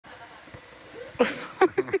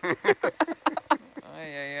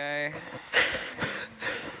Ay.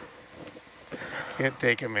 Can't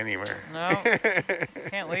take him anywhere. No,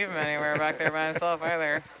 can't leave him anywhere back there by himself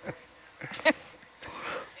either.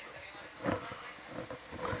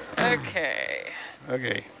 Okay.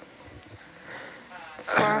 Okay.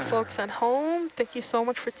 For our folks at home, thank you so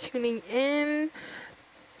much for tuning in.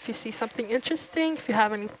 If you see something interesting, if you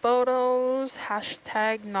have any photos,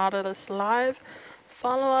 hashtag Nautilus Live.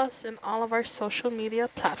 Follow us in all of our social media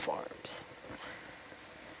platforms.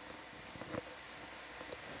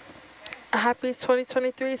 A happy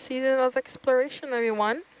 2023 season of exploration,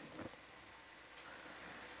 everyone.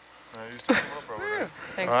 You still coming up over there?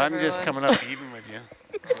 Thanks, I'm everyone. just coming up even with you.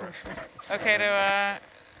 Okay to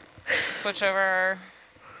switch over our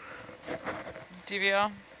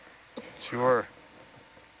DVL. Sure.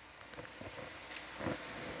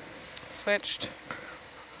 Switched.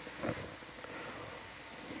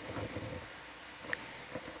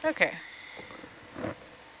 Okay.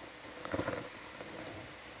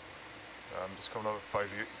 I'm just coming up at 5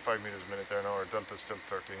 meters a minute there now. Our delta's still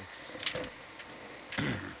 13.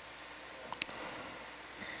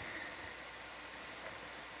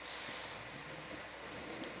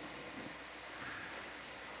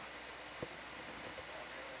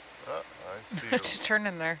 I see you. Just turn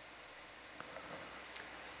in there.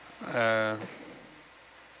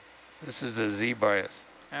 This is the Z bias.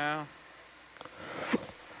 Oh.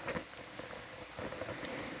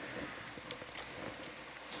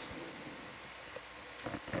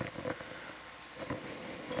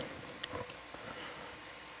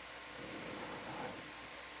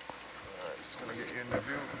 Just gonna get you in the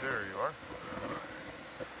view. There you are.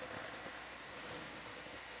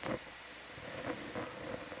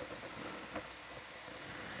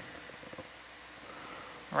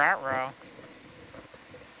 Rat-row.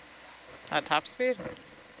 At top speed?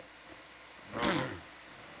 No.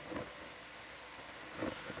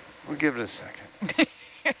 We'll give it a second.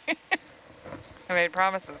 I made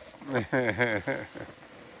promises.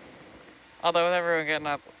 Although with everyone getting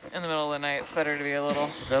up in the middle of the night, it's better to be a little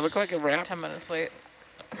Does that look like a wrap? 10 minutes late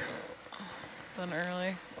than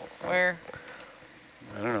early. Where?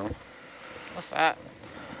 I don't know. What's that?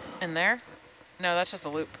 In there? No, that's just a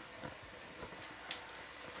loop.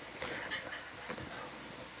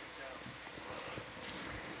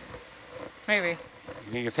 Maybe.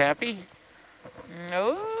 You think it's happy?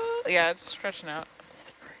 No. Yeah, it's stretching out.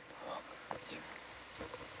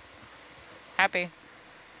 Happy.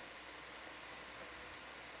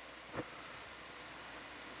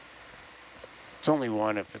 It's only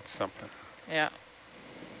one if it's something. Yeah.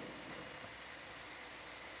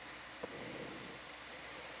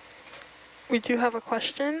 We do have a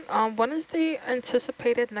question. When is the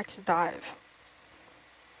anticipated next dive?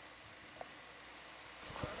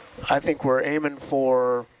 I think we're aiming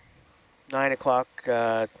for 9 o'clock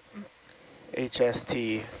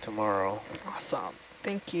HST tomorrow. Awesome.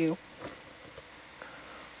 Thank you.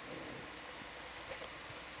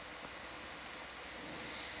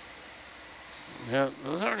 Yeah,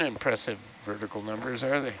 those aren't impressive vertical numbers,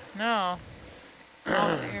 are they? No.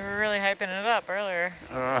 Oh, you were really hyping it up earlier.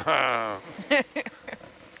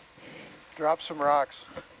 Drop some rocks.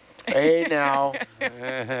 Hey now.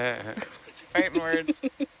 Fighting words.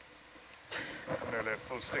 I'm nearly at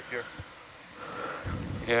full stick here.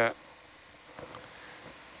 Yeah.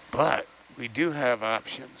 But we do have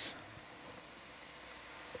options.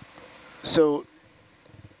 So,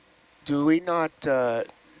 do we not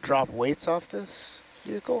drop weights off this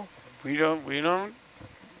vehicle? We don't,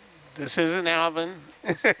 this isn't Alvin.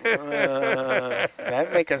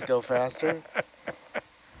 That'd make us go faster.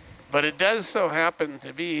 But it does so happen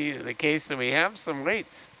to be the case that we have some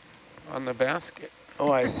weights on the basket.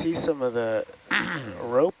 Oh, I see some of the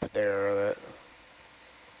rope there.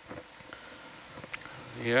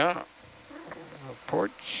 Yeah, a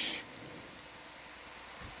porch.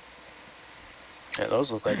 Yeah,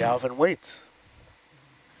 those look like Alvin weights.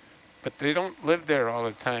 But they don't live there all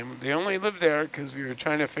the time. They only live there because we were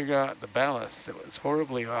trying to figure out the ballast. It was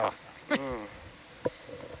horribly off.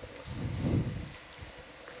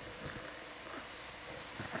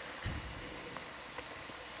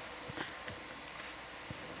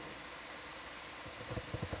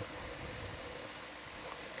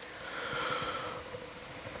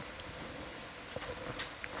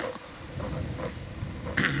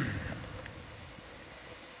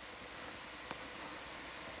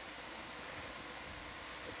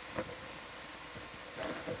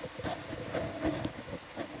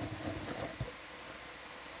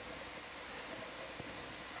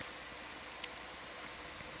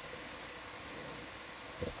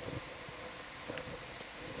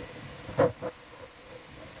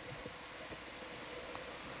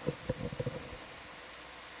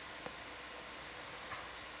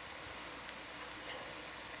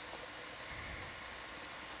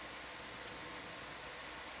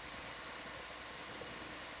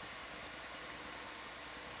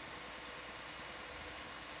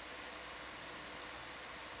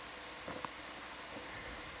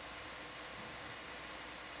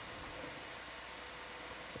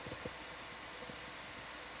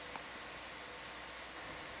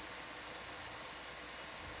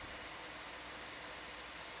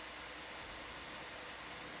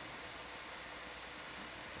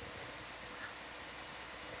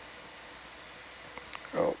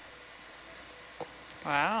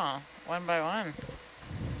 Oh, one by one.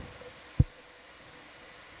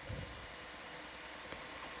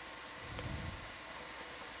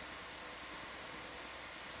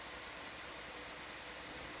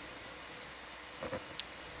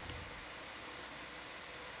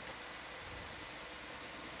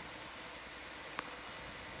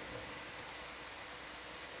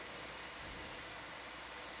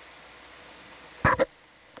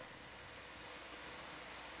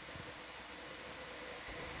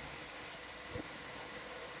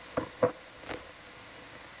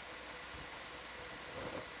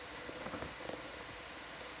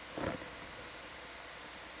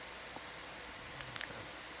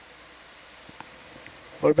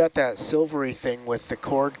 What about that silvery thing with the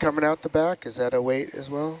cord coming out the back? Is that a weight as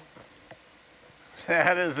well?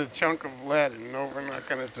 That is a chunk of lead. No, we're not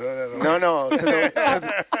going to throw that away. No,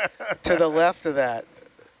 to the left of that.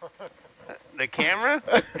 The camera?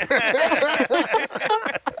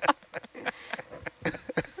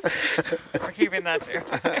 We're keeping that too.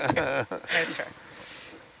 Nice try.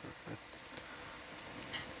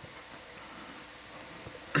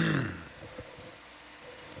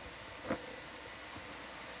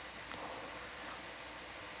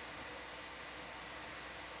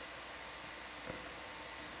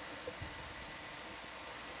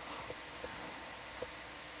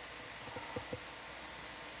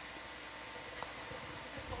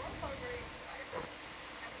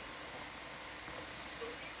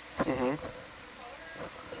 Mm-hmm.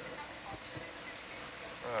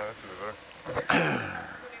 That's a bit better.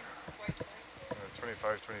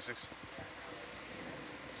 25, 26. So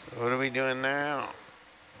what are we doing now?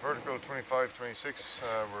 Vertical 25, 26.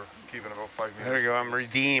 We're keeping about 5 meters. There we go. I'm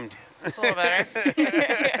redeemed. It's a little better.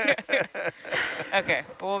 Okay,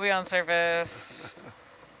 but we'll be on surface.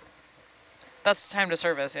 That's the time to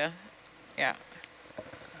service, yeah? Yeah.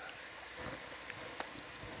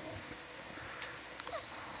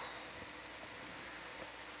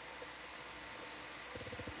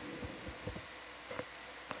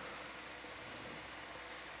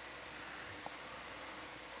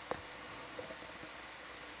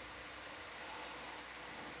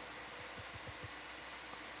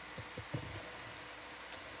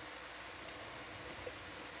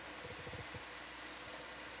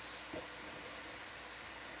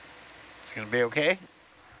 It's going to be okay?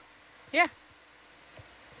 Yeah.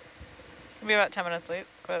 We'll be about 10 minutes late,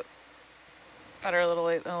 but better a little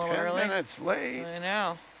late than a little 10 early. minutes late. I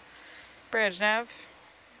know. Bridge, Nav.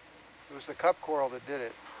 It was the cup coral that did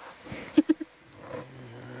it.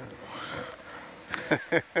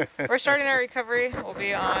 We're starting our recovery. We'll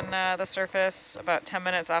be on the surface about 10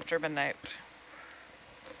 minutes after midnight.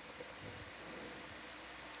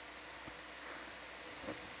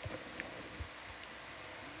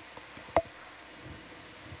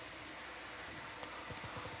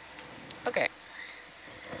 Okay.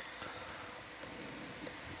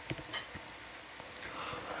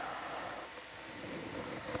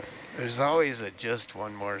 There's always just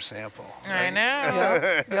one more sample. I right?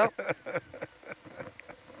 know. Yep.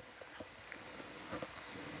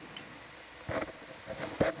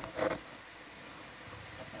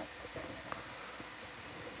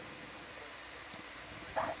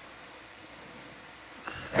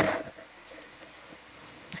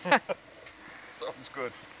 Sounds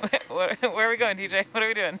good. Where are we going, DJ? What are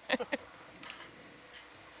we doing?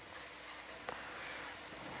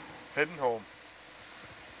 Heading home.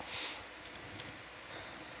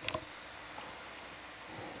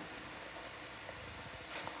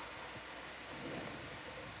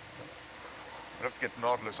 I'd have to get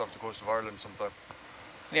Nautilus off the coast of Ireland sometime.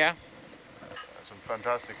 Yeah, Some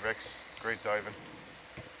fantastic wrecks, great diving.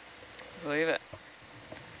 believe it.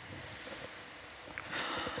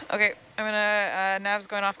 Okay, I'm gonna, Nav's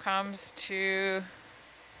going off comms to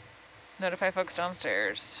notify folks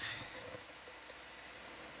downstairs.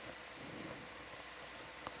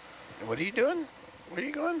 What are you doing? Where are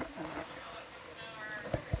you going?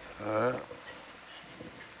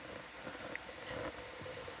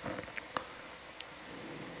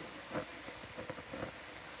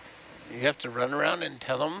 You have to run around and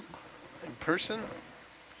tell them in person?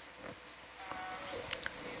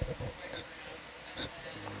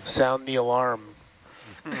 Sound the alarm.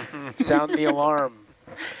 Sound the alarm.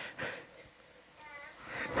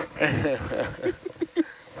 That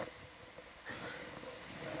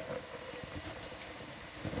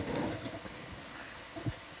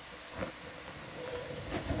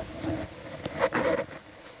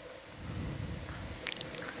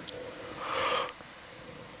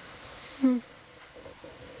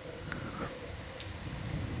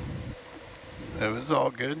was all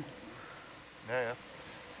good. Yeah,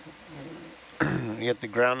 get the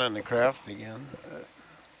ground on the craft again.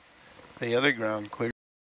 The other ground cleared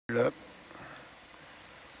up.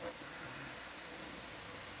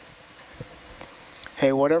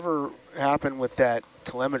 Hey, whatever happened with that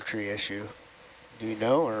telemetry issue? Do you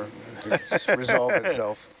know, or did it just resolve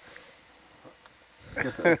itself?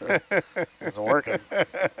 It's working.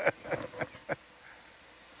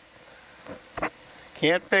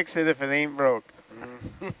 Can't fix it if it ain't broke.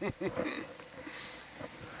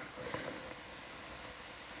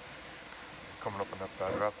 Coming up on that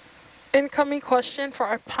bad rap. Incoming question for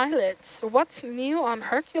our pilots. What's new on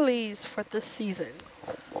Hercules for this season?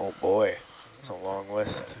 Oh boy, it's a long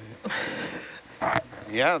list.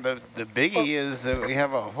 Yeah, the biggie is that we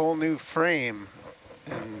have a whole new frame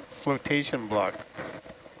and flotation block.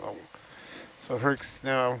 Oh. So Herc's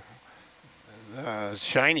now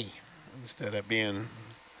shiny instead of being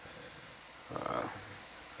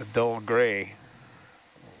a dull gray.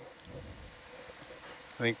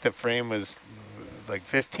 I think the frame was like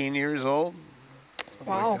 15 years old.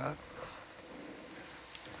 Wow. Like that.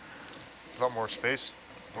 A lot more space.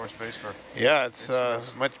 More space for. Yeah, it's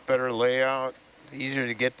instruments. much better layout, easier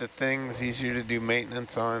to get to things, easier to do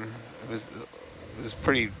maintenance on. It was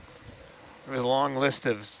pretty. There was a long list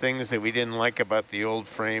of things that we didn't like about the old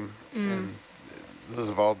frame, and those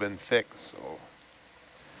have all been fixed.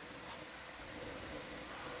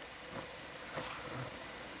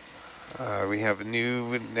 So we have a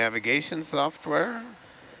new navigation software.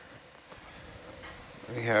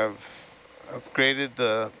 We have upgraded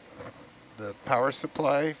the power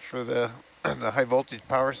supply for the high voltage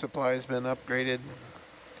power supply has been upgraded.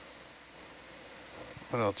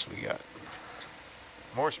 What else we got?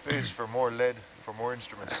 More space for more lead, for more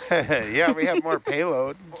instruments. Yeah, we have more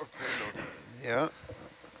payload. More payload. Yeah,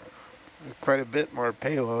 quite a bit more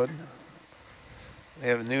payload. We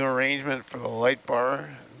have a new arrangement for the light bar.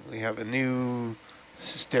 We have a new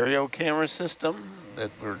stereo camera system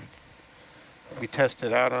that we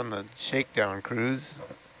tested out on the shakedown cruise.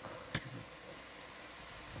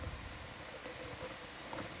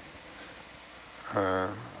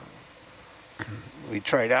 We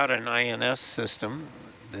tried out an INS system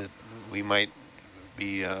that we might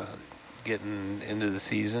be getting into the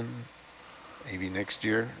season, maybe next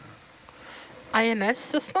year. INS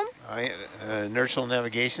system? Inertial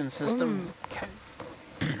navigation system. Okay.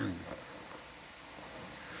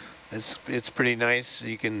 It's pretty nice.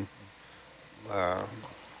 You can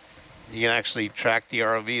actually track the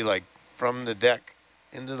ROV like from the deck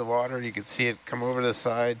into the water. You can see it come over the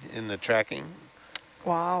side in the tracking.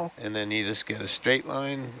 Wow. And then you just get a straight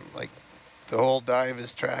line, like the whole dive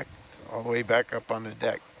is tracked all the way back up on the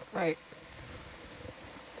deck. Right.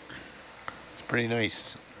 It's pretty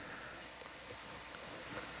nice.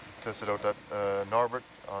 Tested out that Norbert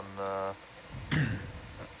on the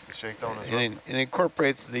shakedown as well. And it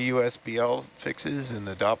incorporates the USBL fixes and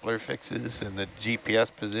the Doppler fixes and the GPS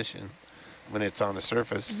position when it's on the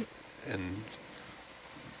surface and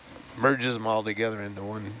merges them all together into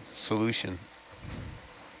one solution.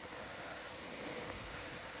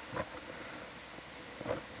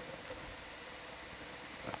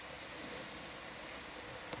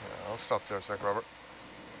 I'll stop there a sec, Robert.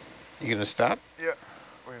 You gonna stop? Yeah,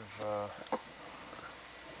 we've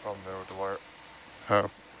problem there with the wire. Oh.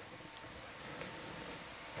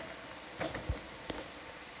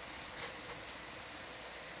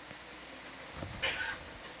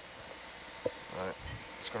 Alright,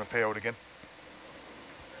 it's going to pay out again.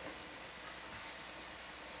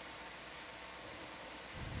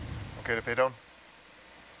 Okay to pay down?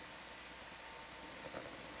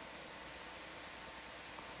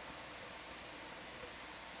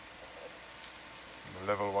 The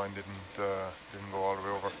level line didn't go all the way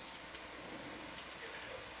over.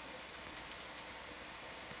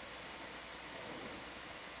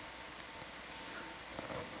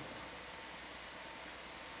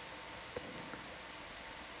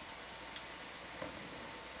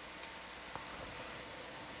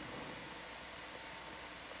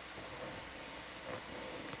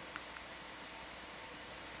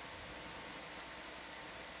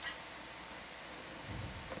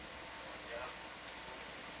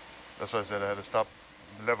 That's why I said I had to stop.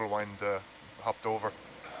 The level wind hopped over.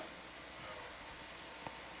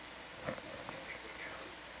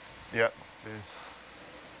 Yeah.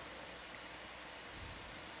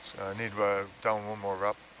 So I need down one more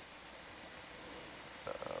wrap.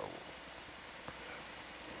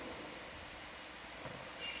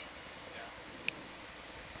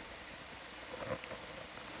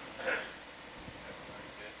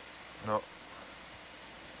 No.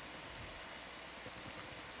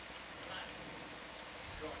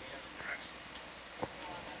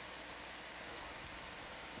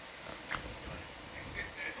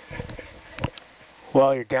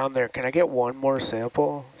 While you're down there, can I get one more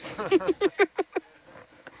sample? Okay.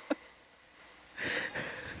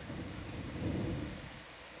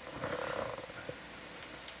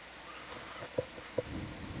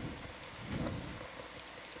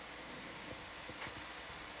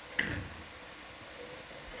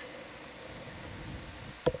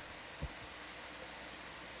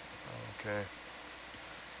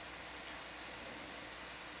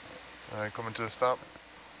 Alright, coming to a stop.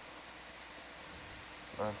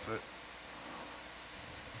 That's it.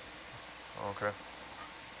 Okay.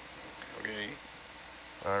 Okay.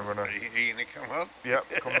 I'm gonna. Are you gonna come up? Yep,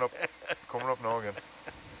 coming up. Coming up now again.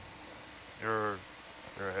 You're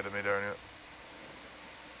ahead of me there, yeah.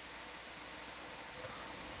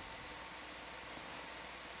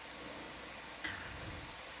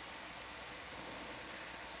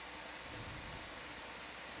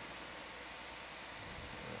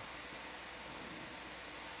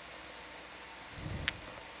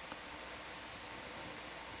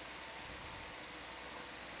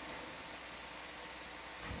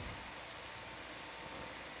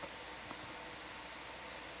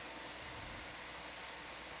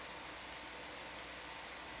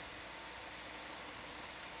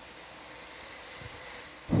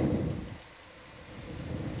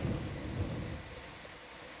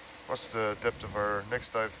 What's the depth of our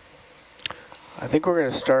next dive? I think we're going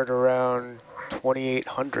to start around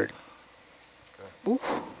 2,800. Okay. Oof.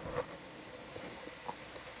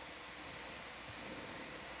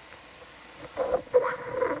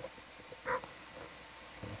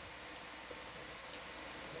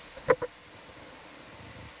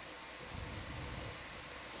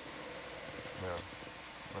 Yeah.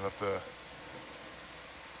 We'll have to.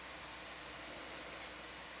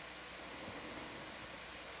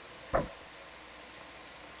 Are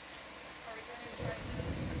we going to try to do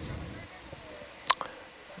this for children or?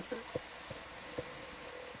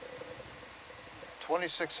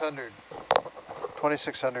 2,600.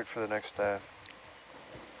 2,600 for the next dive.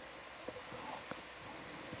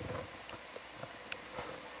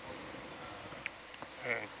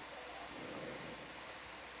 Okay.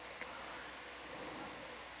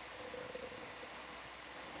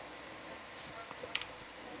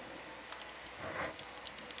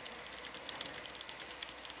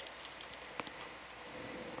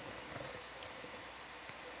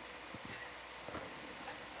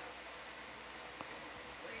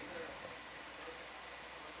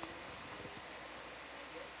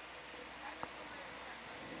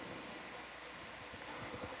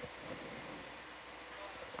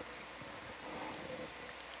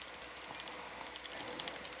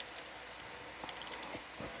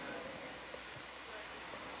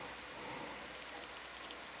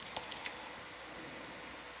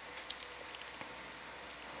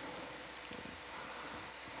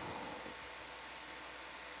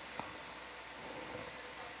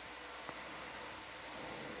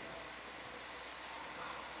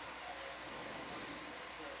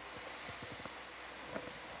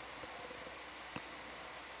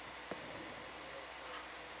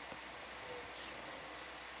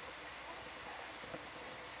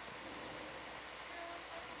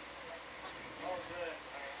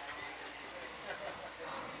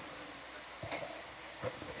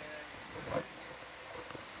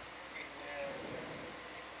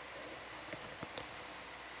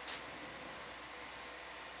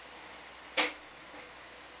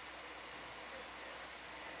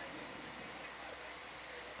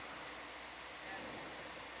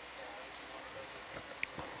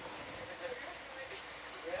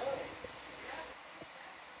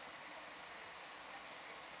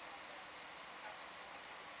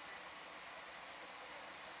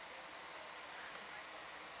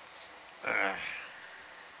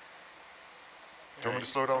 Do you want me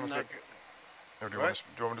to slow down a I'm bit? not Or do you What? want to?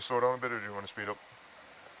 Do you want me to slow down a bit, or do you want to speed up?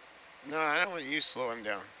 No, I don't want you slowing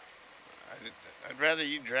down. I'd rather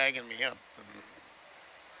you dragging me up than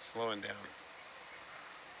slowing down.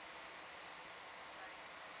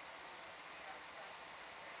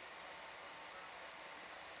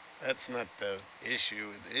 That's not the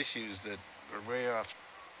issue. The issue is that we're way off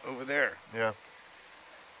over there. Yeah.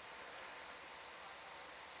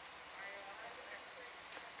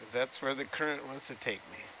 Because that's where the current wants to take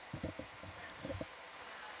me.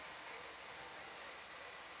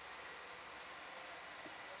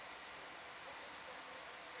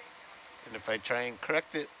 And if I try and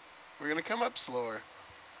correct it, we're going to come up slower.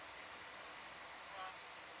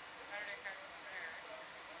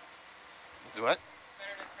 Is what?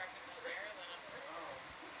 Better to correct it in the air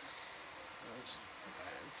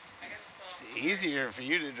than up. It's easier for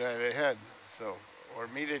you to drive ahead, so or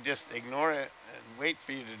me to just ignore it and wait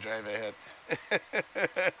for you to drive ahead.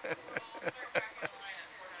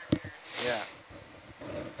 Yeah.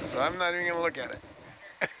 So I'm not even gonna look at it.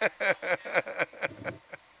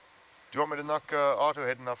 Do you want me to knock auto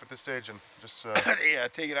hidden off at this stage and just? Yeah,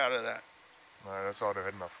 take it out of that. No, that's auto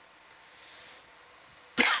hidden off.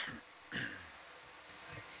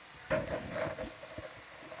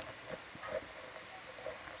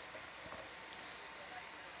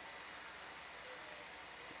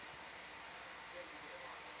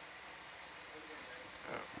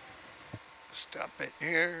 Stop it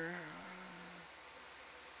here.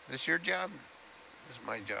 This your job? This is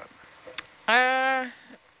my job. I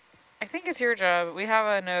think it's your job. We have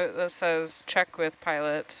a note that says check with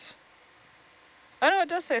pilots. Oh no, it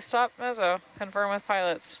does say stop mezzo, confirm with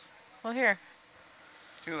pilots. Well, here.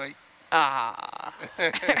 Too late. Ah.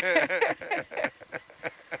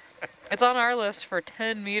 It's on our list for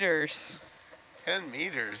 10 meters. 10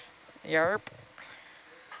 meters? Yarp.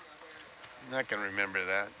 I'm not gonna remember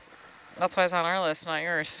that. That's why it's on our list, not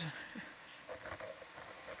yours.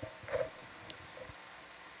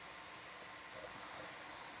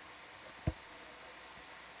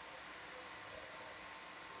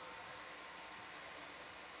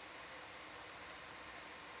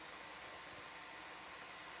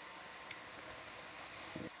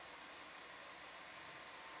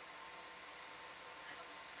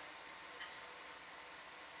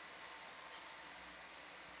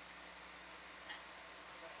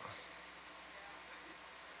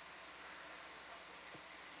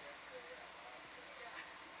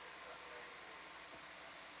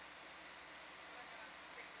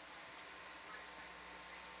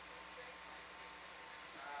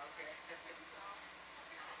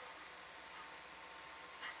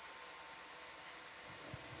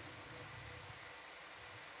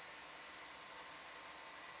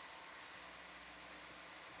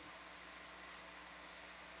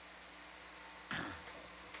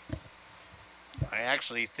 I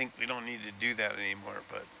actually think we don't need to do that anymore,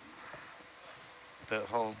 but the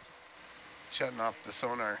whole shutting off the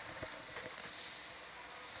sonar.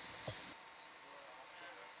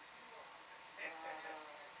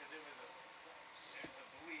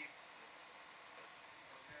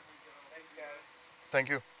 Thank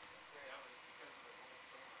you.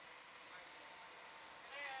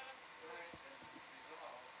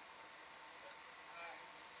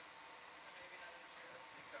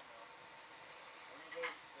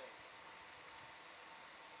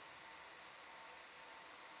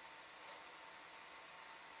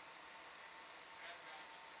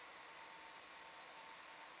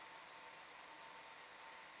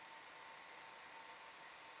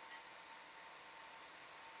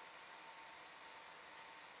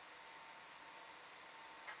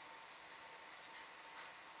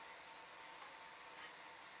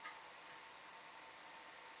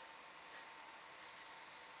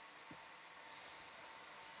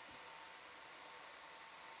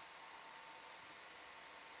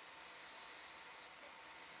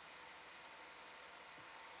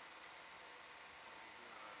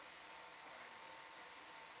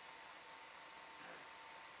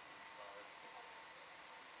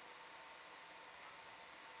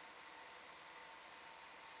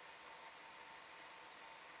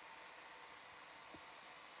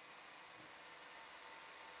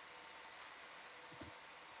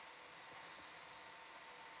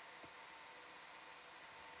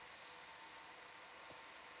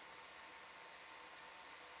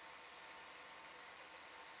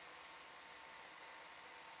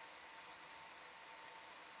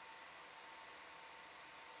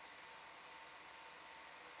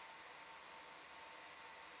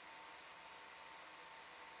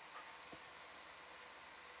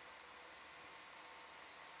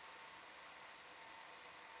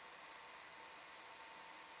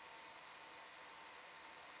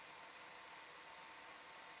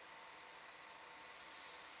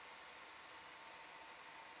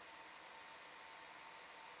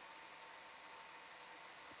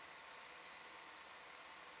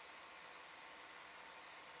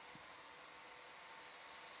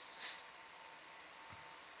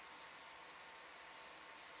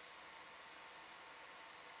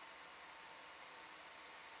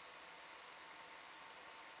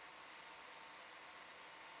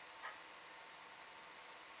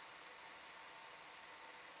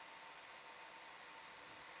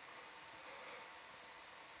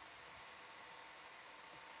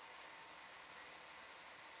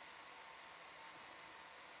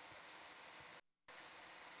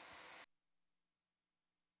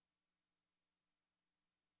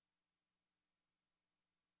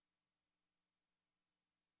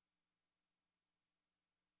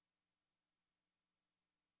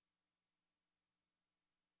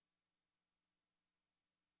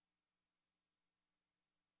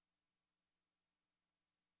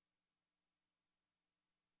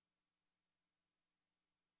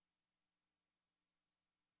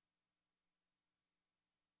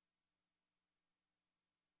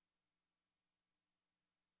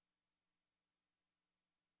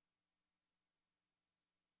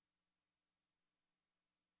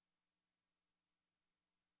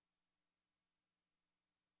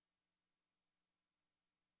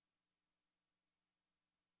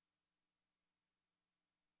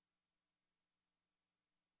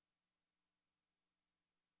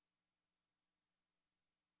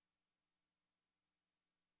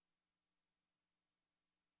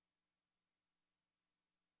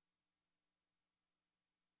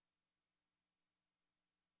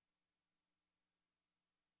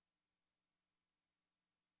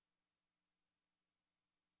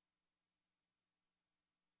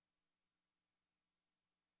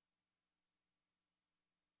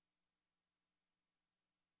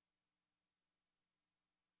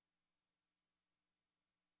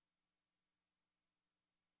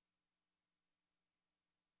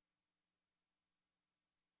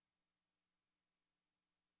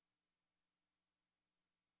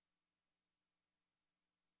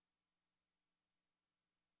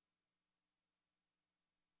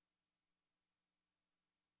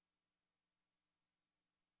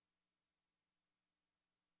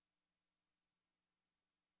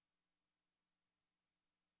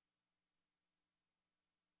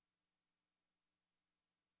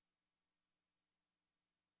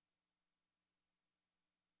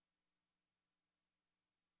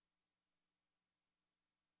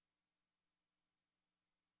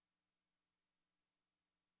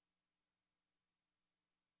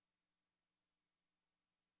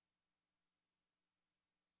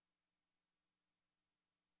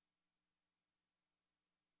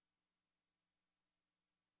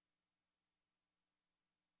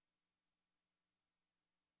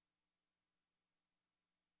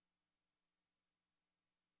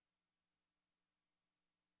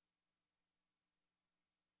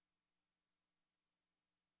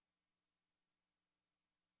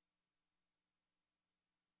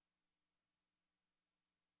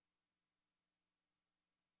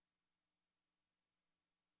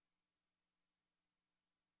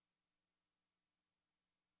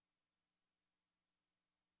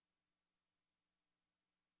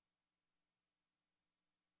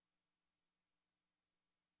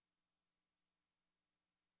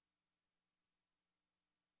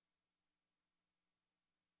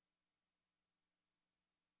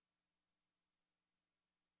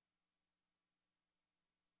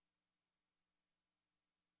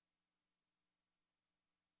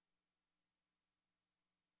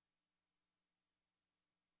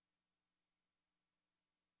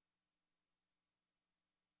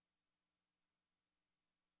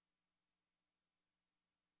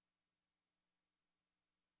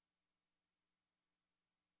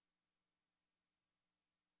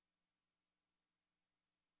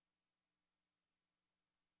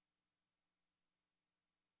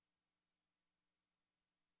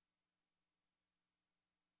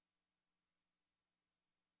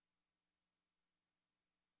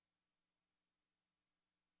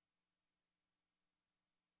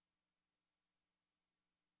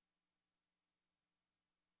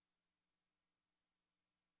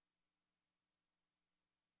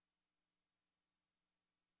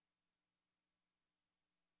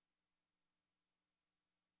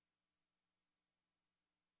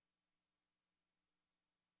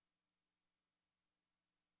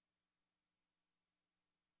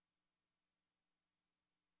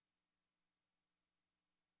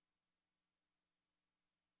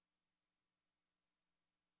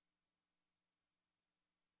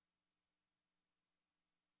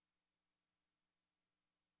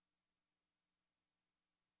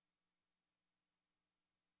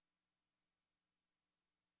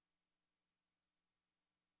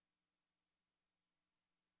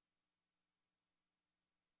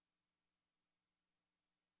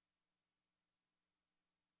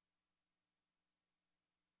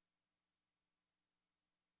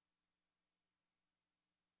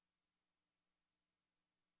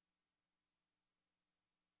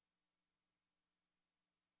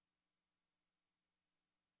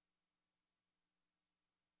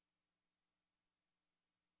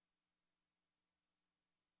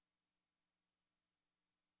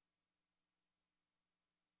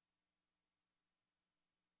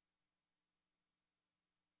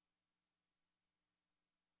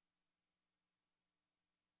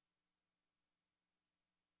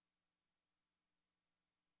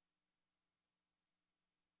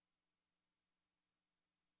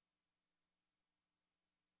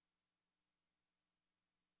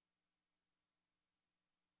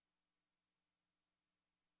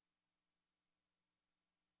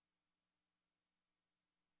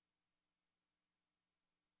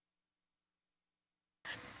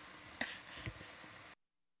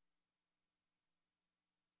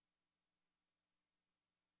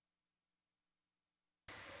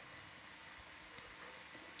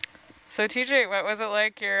 So TJ, what was it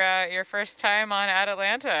like your first time on At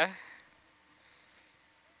Atlanta?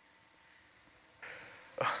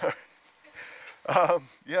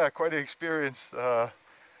 Yeah, quite an experience.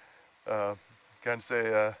 Can't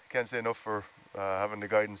say enough for having the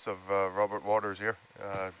guidance of Robert Waters here.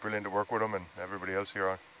 Brilliant to work with him and everybody else here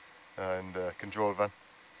on in the control van.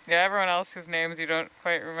 Yeah, everyone else whose names you don't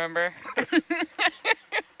quite remember.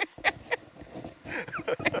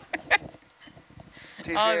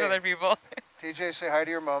 All these other people. TJ, say hi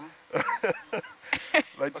to your mom.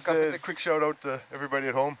 Like to say a quick shout out to everybody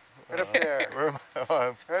at home. Right up there. Where am I?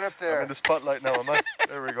 Oh, Right up there. I'm in the spotlight now, am I?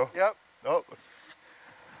 There we go. Yep. Oh.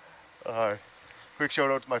 Quick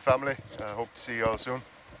shout out to my family. Hope to see you all soon.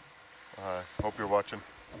 Hope you're watching.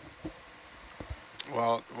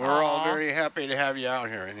 Well, we're all very happy to have you out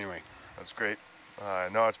here anyway. That's great.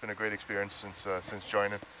 No, it's been a great experience since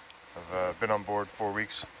joining. I've been on board 4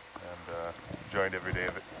 weeks and enjoyed every day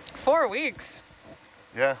of it. 4 weeks.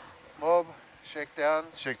 Yeah. Mob, shakedown.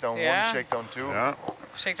 Shakedown Yeah. 1, shakedown 2. Yeah.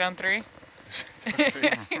 Shakedown 3. Shakedown 3.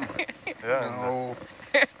 Yeah. No.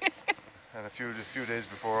 And a few days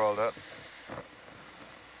before all that.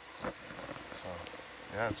 So,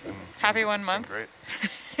 yeah, it's been Happy 1 been month. great.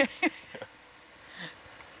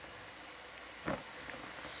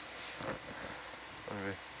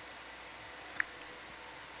 Anyway.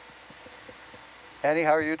 Annie,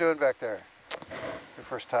 how are you doing back there? Your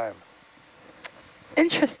first time.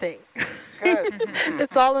 Interesting. Good.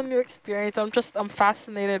 It's all a new experience. I'm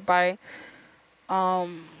fascinated by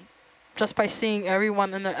just by seeing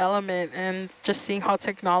everyone in their element and just seeing how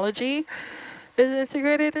technology is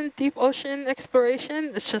integrated in deep ocean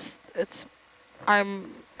exploration.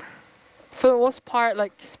 I'm for the most part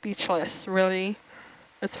like speechless, really.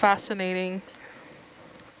 It's fascinating.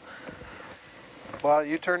 Well,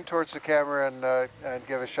 you turn towards the camera and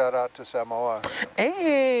give a shout out to Samoa.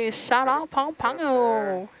 Hey, shout out Pong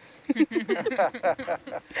Pongo.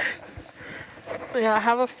 Yeah, I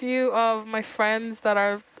have a few of my friends that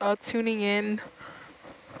are tuning in.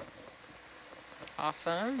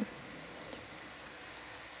 Awesome.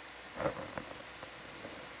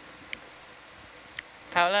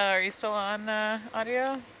 Paula, are you still on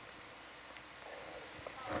audio?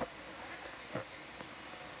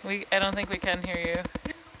 I don't think we can hear you.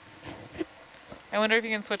 I wonder if you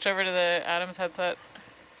can switch over to the Adams headset.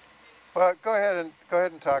 Well, go ahead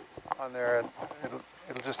and talk on there, and it'll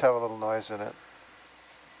just have a little noise in it.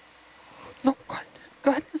 No, go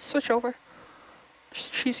ahead and switch over.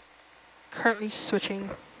 She's currently switching.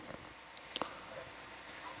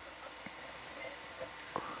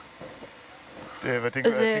 Dave, I think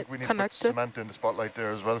we need to put Samantha in the spotlight there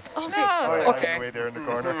as well. Oh, She's no. just hiding Okay. away there in the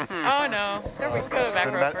corner. Oh no, we'll go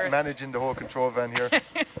back row first. Managing the whole control van here.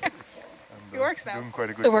 And, It works now. Doing quite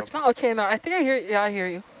a good It job. works now? Okay, no, I think I hear you. Yeah, I hear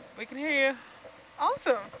you. We can hear you.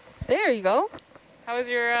 Awesome. There you go. How was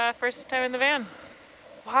your first time in the van?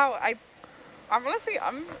 Wow, I'm honestly,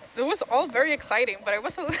 it was all very exciting, but I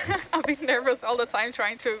was a bit nervous all the time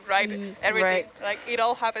trying to write everything. Right. Like it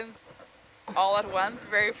all happens all at once,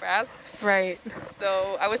 very fast. Right.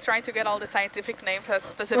 So I was trying to get all the scientific names as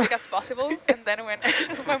specific as possible, and then when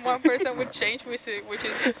one person would change, which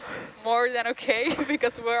is more than okay,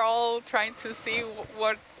 because we're all trying to see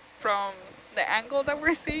what from the angle that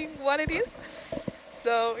we're seeing what it is.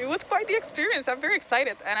 So it was quite the experience. I'm very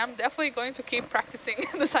excited, and I'm definitely going to keep practicing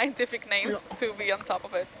the scientific names to be on top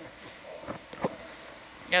of it.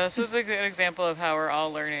 Yeah, this was a good example of how we're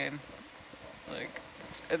all learning. Like,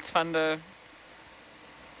 it's fun to,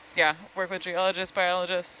 work with geologists,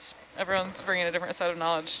 biologists. Everyone's bringing a different set of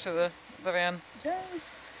knowledge to the van. Yes.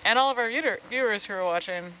 And all of our viewers who are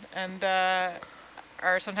watching, and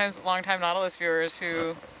are sometimes longtime Nautilus viewers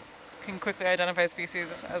who can quickly identify species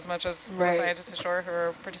as much as the scientists ashore who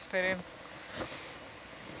are participating.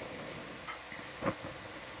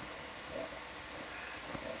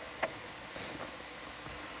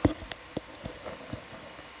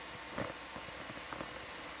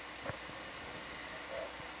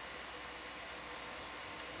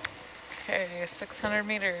 Okay, 600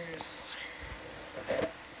 meters.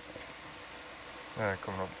 Yeah,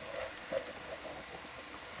 coming up.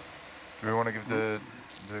 Do we want to give the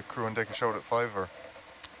crew on deck a shout at 5 or?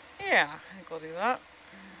 Yeah, I think we'll do that.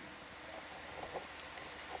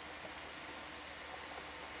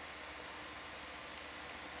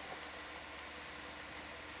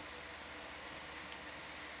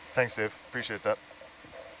 Thanks, Dave. Appreciate that.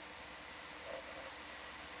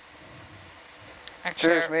 Actually,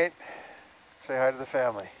 Cheers, mate. Say hi to the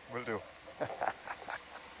family. Will do.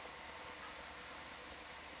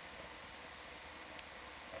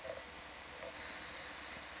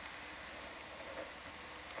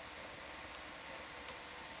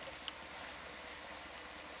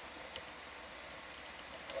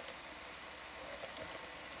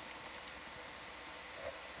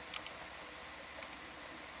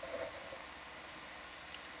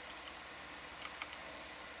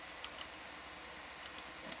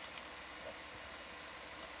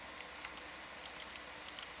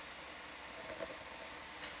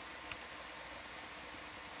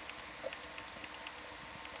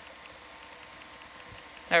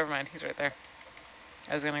 Never mind, he's right there.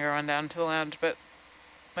 I was gonna go run down to the lounge, but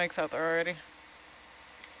Mike's out there already.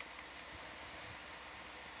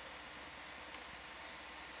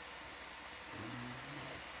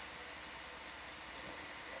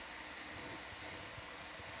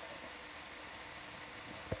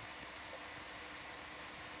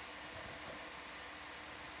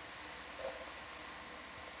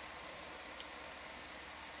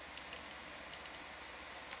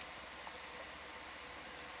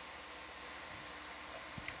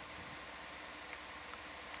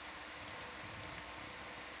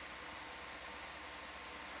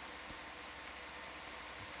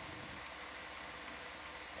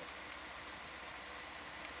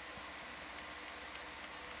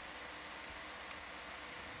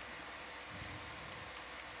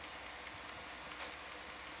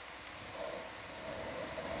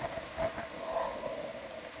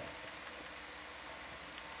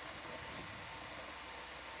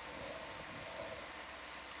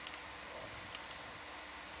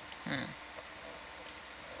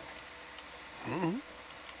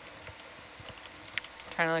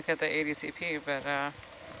 Trying to look at the ADCP, but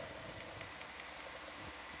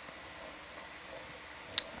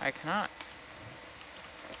I cannot.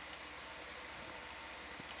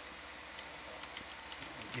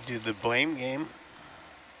 You do the blame game.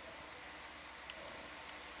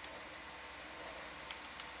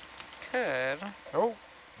 Could. Oh,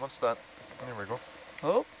 what's that? There we go.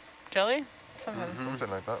 Oh, jelly? Something.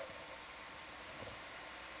 Something like that.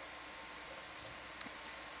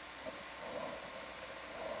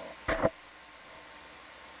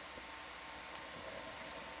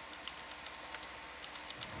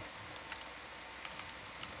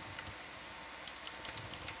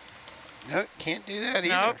 No, can't do that either.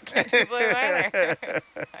 Nope, can't do blame either.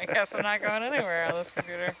 I guess I'm not going anywhere on this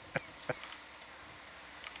computer.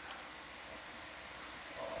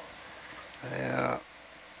 Yeah.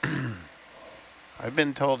 I've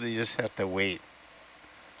been told you just have to wait.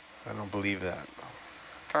 I don't believe that.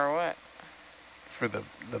 For what? For the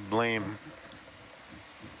blame.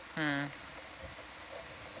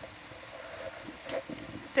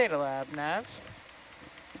 Data lab, Nav.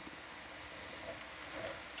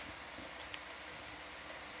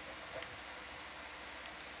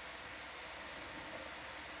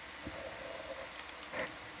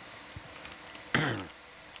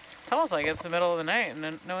 It's almost like it's the middle of the night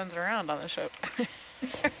and no one's around on the ship.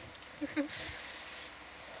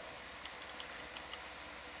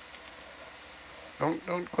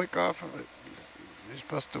 Don't click off of it. You're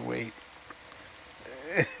supposed to wait.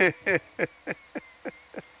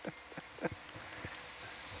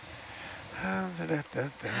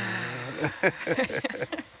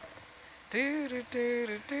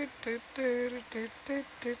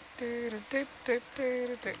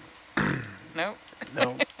 Nope.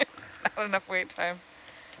 No. Not enough wait time.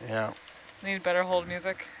 Yeah. Need better hold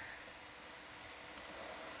music.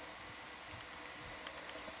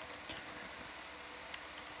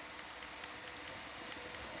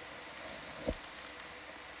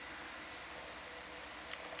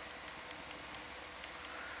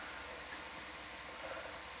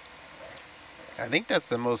 I think that's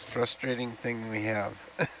the most frustrating thing we have.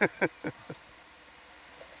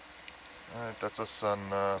 That's us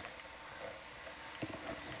on.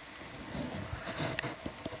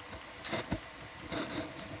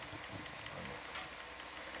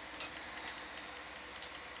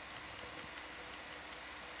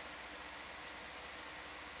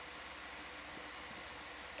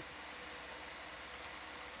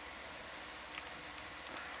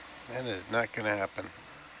 That is not going to happen.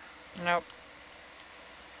 Nope.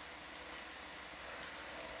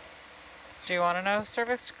 Do you want to know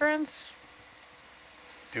cervix currents?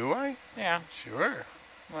 Do I? Yeah. Sure.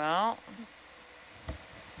 Well.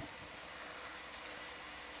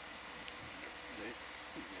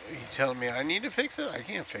 Are you telling me I need to fix it? I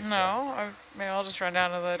can't fix it. No. Maybe I'll just run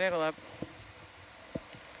down to the data lab.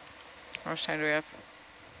 How much time do we have?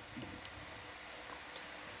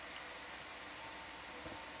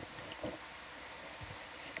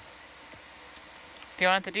 If you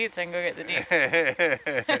want the deets, I can go get the deets.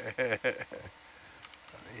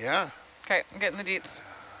 Yeah. Okay, I'm getting the deets.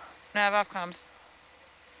 Nav off comms.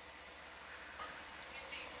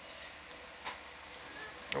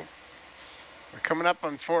 Nope. We're coming up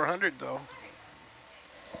on 400 though.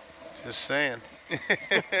 Just saying.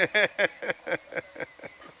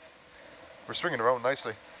 We're swinging around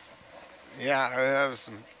nicely. Yeah, I have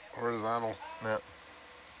some horizontal. Yeah.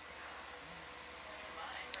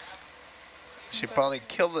 Should probably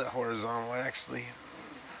kill the horizontal actually.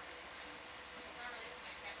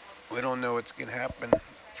 We don't know what's gonna happen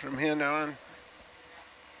from here on.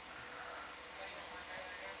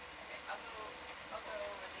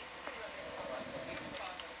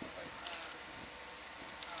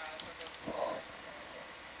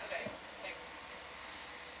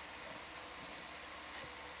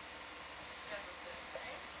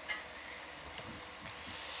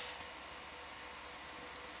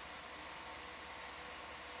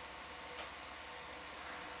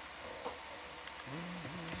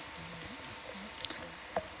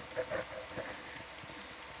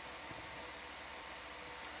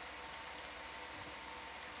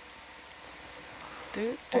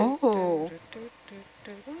 Oh, Ooh,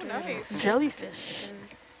 nice. jellyfish.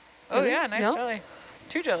 Oh Really? yeah, nice Yep. jelly.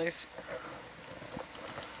 2 jellies.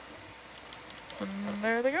 And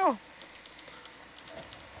there they go.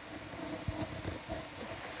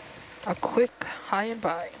 A quick high and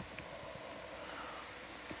by.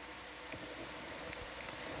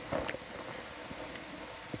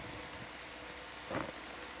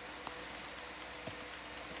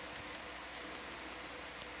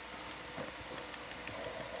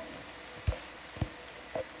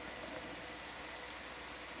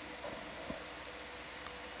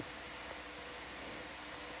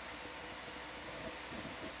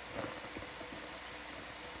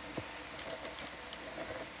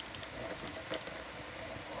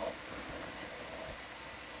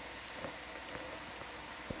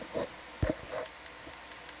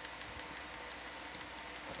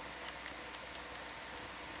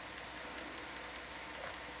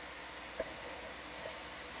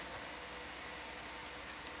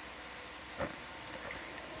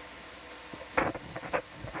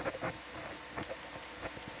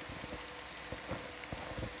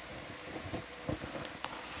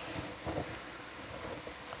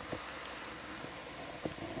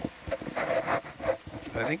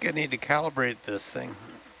 I think I need to calibrate this thing.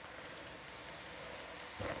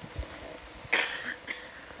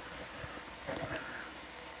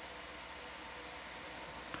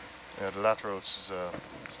 Yeah, the laterals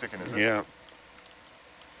is sticking, is it? Yeah.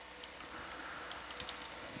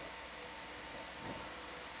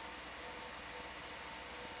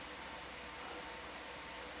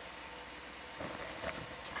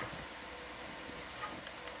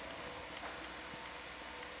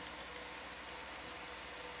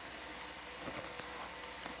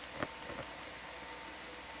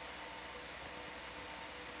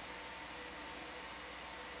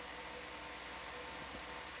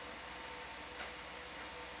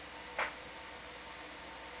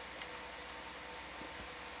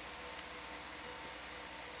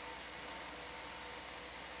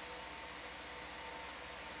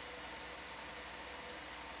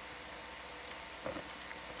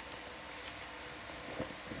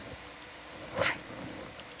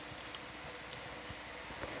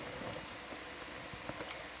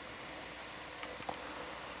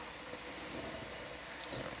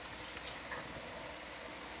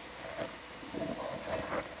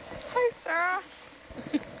 Hi, Sarah.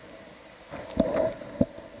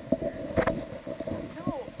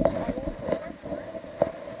 No, I will prepare for it.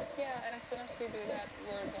 Yeah, and as soon as we do that,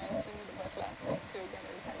 we're going to the wet lab to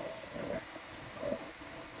gather the samples.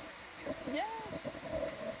 Yeah.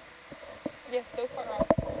 Yes, so far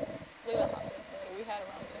little hasn't, but we had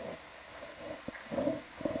around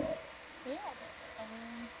 10. Yeah.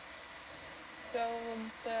 So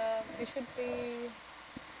it should be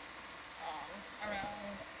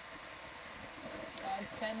around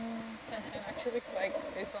 10 actually, like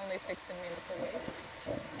it's only 16 minutes away.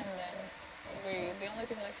 And then the only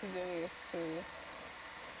thing left to do is to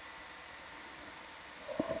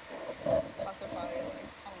classify like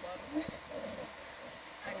on bottom.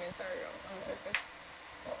 I mean, sorry, on the surface.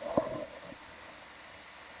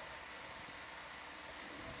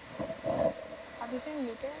 Have you seen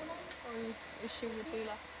Lupe at all? Or is she with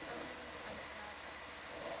Lila?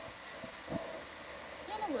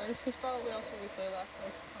 Yeah, no worries. She's probably also with Lila,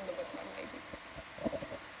 like on the website maybe.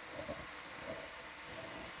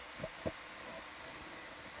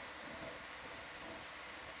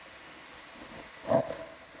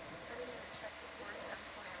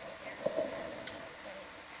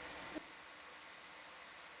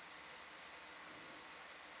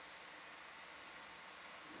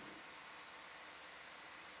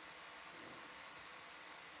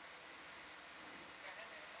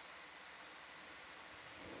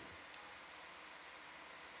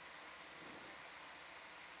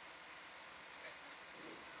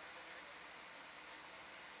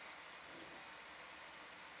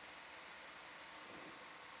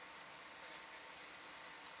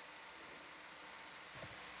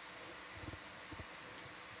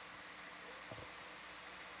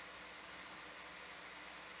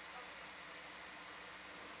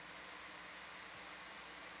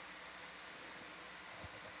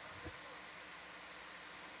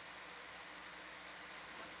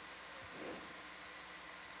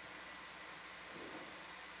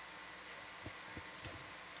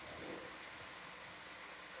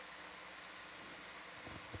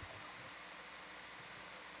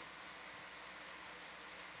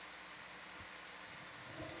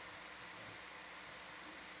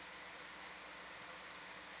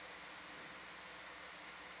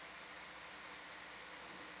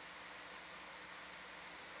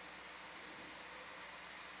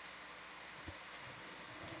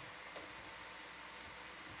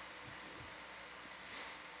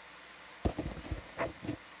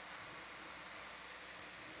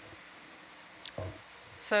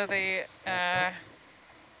 So the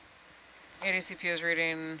ADCP is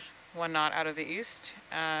reading 1 knot out of the east.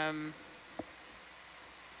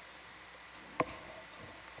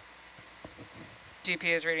 DP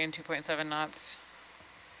is reading 2.7 knots.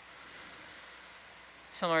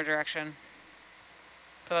 Similar direction.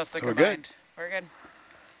 But that's the So combined. We're good.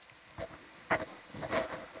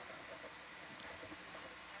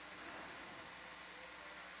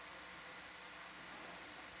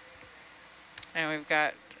 And we've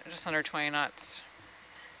got just under 20 knots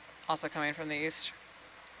also coming from the east.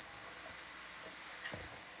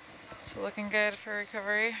 So looking good for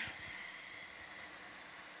recovery.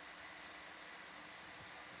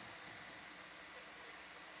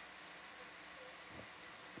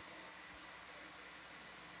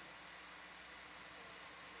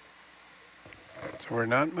 So we're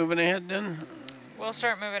not moving ahead then? We'll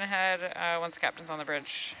start moving ahead once the captain's on the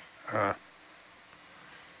bridge.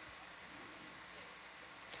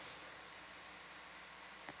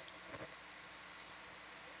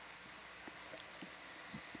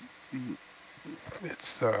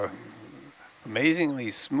 It's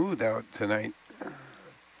amazingly smooth out tonight.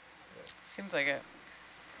 Seems like it.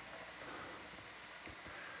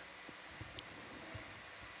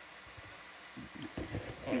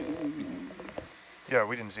 Yeah,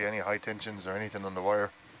 we didn't see any high tensions or anything on the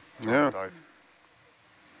wire. Yeah. Dive.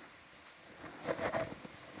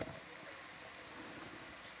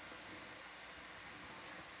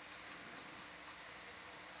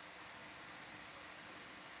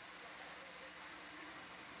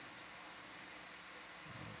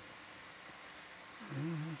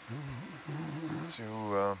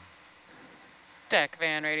 So, Deck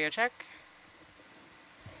van radio check.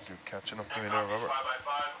 so catching up to me there, Robert.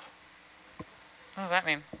 What does that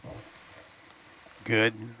mean?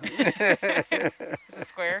 Good. Is it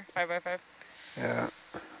square? 5 by 5? Yeah.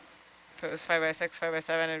 If it was 5 by 6, 5 by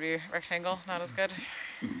 7, it'd be rectangle. Not as good.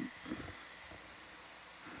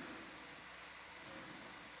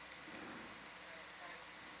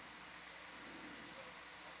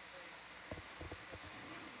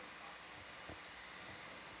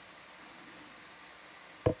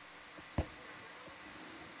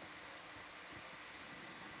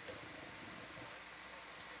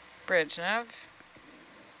 Bridge nav.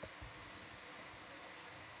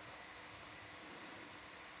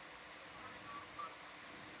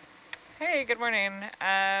 Hey, good morning.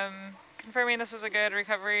 Confirming this is a good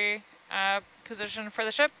recovery position for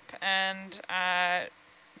the ship, and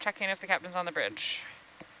checking if the captain's on the bridge.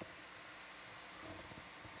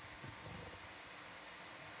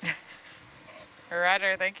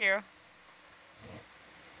 Roger, thank you.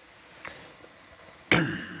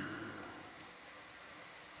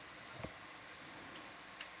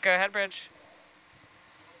 Go ahead, bridge.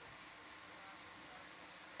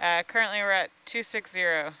 Currently we're at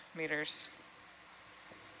 260 meters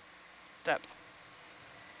depth.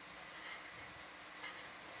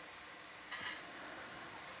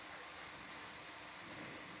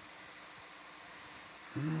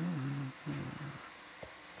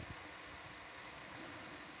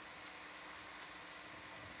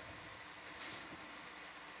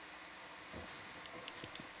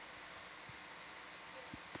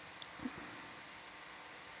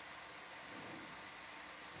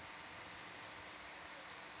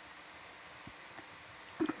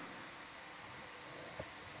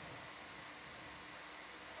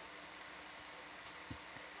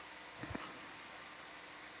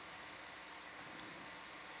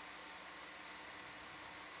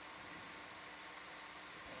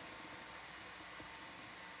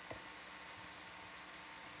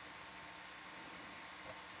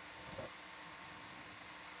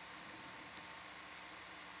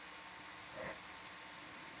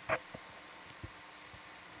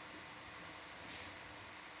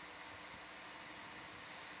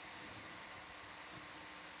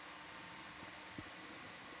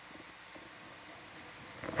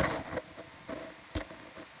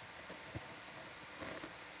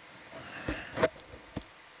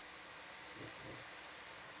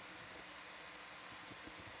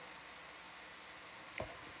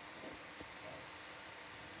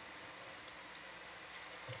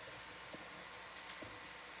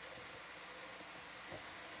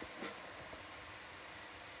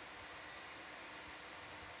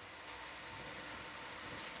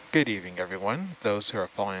 Good evening, everyone. Those who are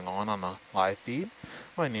following on the live feed,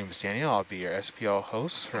 my name is Daniel. I'll be your SPL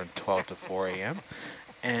host from 12 to 4 a.m.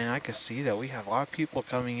 And I can see that we have a lot of people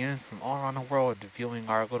coming in from all around the world viewing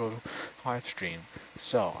our little live stream.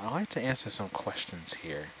 So I'd like to answer some questions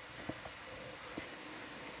here.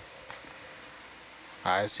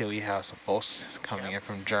 I see we have some folks coming in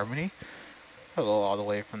from Germany. Hello all the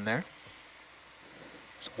way from there.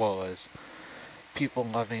 As well as people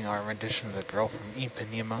loving our rendition of The Girl from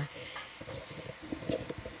Ipanema.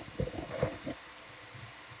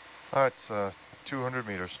 It's 200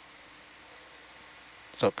 meters.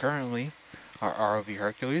 So currently, our ROV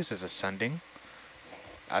Hercules is ascending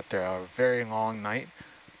after a very long night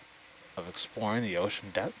of exploring the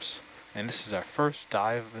ocean depths. And this is our first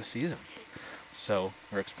dive of the season. So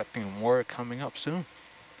we're expecting more coming up soon.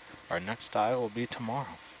 Our next dive will be tomorrow.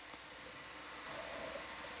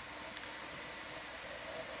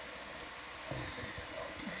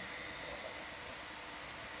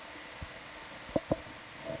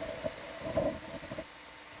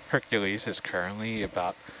 Hercules is currently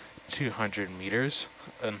about 200 meters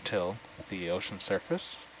until the ocean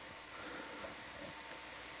surface.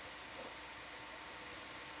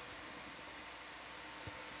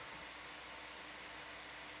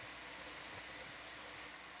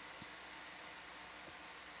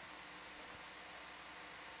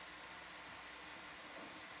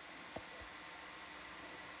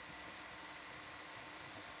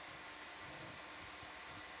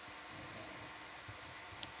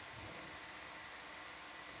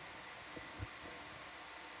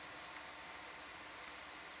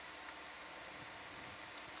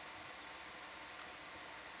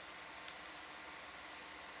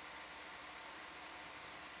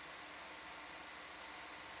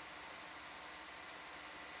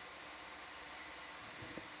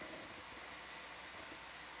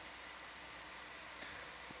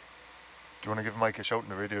 Do you want to give Mike a shout in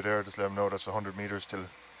the radio there? Just let him know that's 100 meters till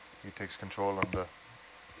he takes control on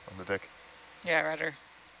the deck. Yeah, roger.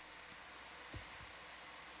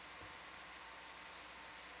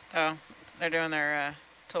 Oh, they're doing their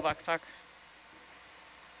toolbox talk.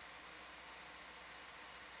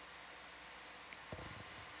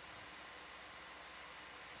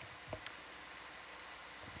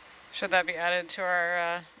 Should that be added to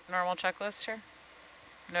our normal checklist here?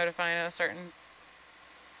 Notifying a certain...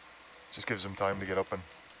 Just gives him time to get up and...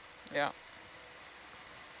 Yeah.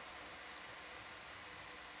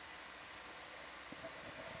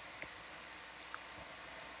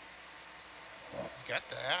 He's got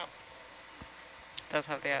the app. Does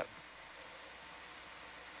have the app.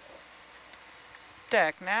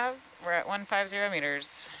 Deck nav, we're at 150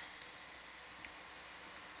 meters.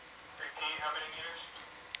 Repeat, how many meters?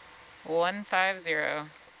 150.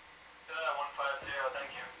 150,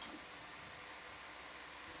 thank you.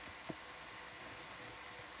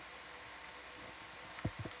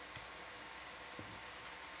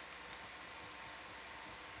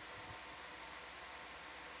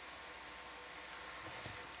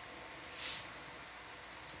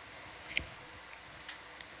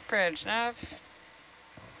 Bridge nav.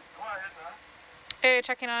 Go ahead, man. Hey,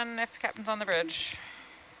 checking on if the captain's on the bridge.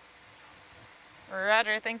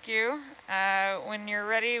 Roger, thank you. When you're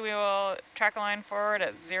ready, we will track a line forward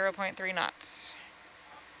at 0.3 knots.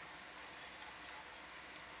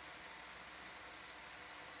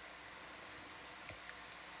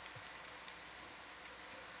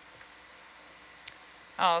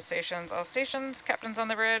 All stations, captain's on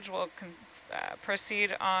the bridge. We'll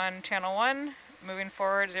proceed on channel 1, moving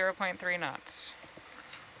forward 0.3 knots.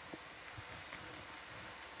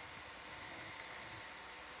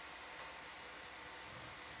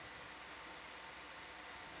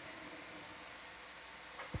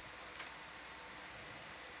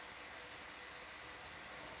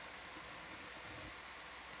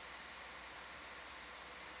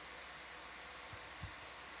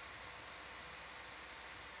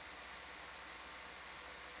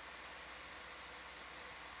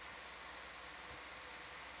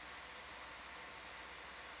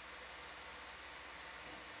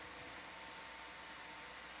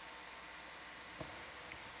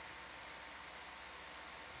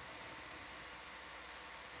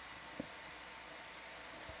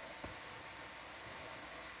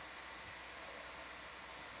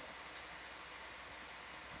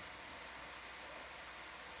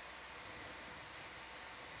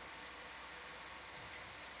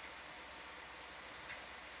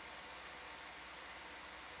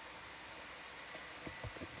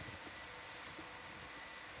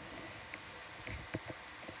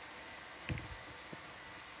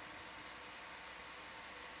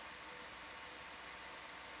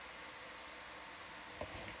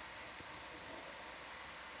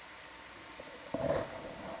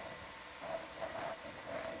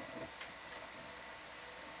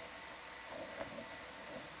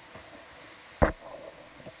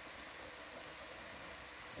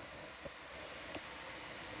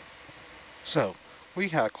 So, we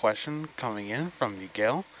had a question coming in from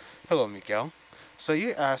Miguel. Hello, Miguel. So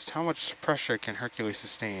you asked how much pressure can Hercules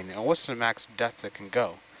sustain and what's the max depth it can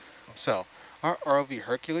go. So our ROV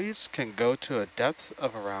Hercules can go to a depth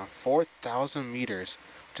of around 4,000 meters,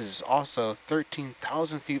 which is also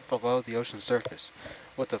 13,000 feet below the ocean surface,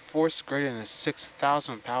 with a force greater than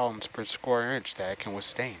 6,000 pounds per square inch that it can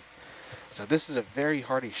withstand. So this is a very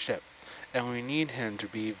hardy ship, and we need him to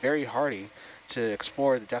be very hardy to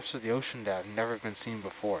explore the depths of the ocean that have never been seen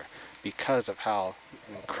before, because of how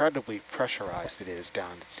incredibly pressurized it is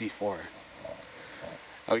down at sea floor.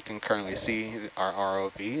 We can currently see our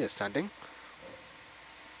ROV ascending.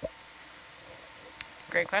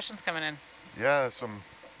 Great questions coming in. Yeah,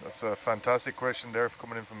 that's a fantastic question there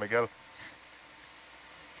coming in from Miguel.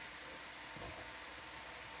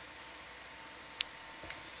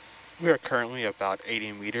 We are currently about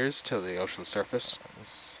 80 meters to the ocean surface.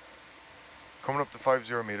 It's coming up to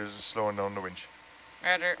 50 meters is slowing down the winch.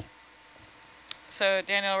 Roger. So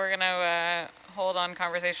Daniel, we're gonna hold on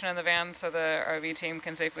conversation in the van so the ROV team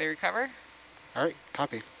can safely recover. All right,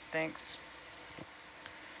 copy. Thanks.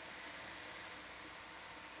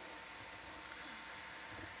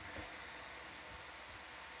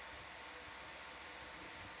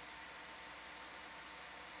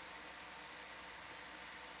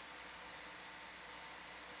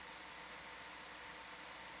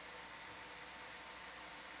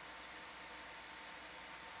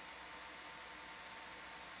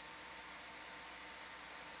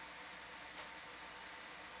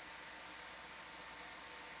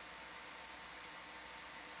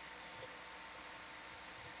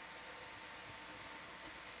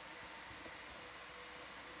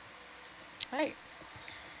 Hey.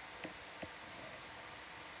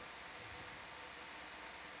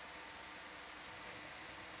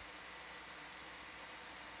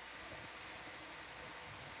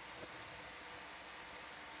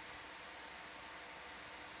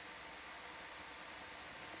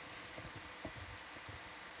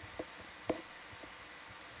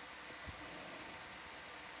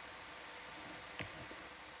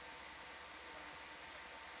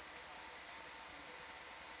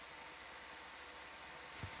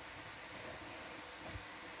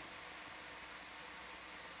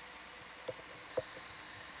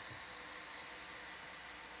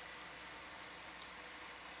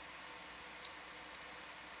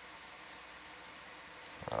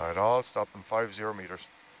 It all stopped in 50 meters.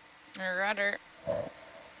 Roger.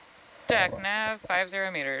 Deck nav 50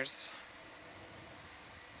 meters.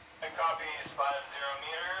 And copy is 50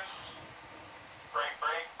 meters. Break,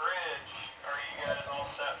 bridge. Are you guys all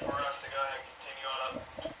set for us to go ahead and continue on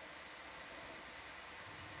up?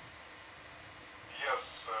 Yes,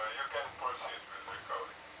 you can proceed with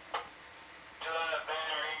recovery. To that van,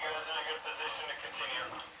 are you guys in a good position to continue?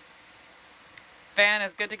 Van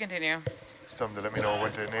is good to continue. It's time to let me know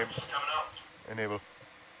when to enable. Coming up. Enable.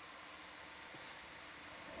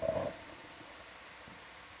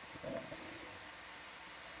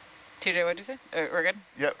 TJ, what'd you say? We're good?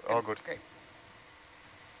 Yep, all good. Great.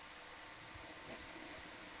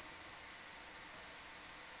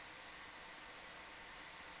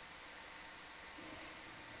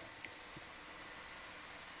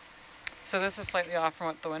 So this is slightly off from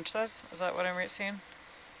what the winch says? Is that what I'm seeing?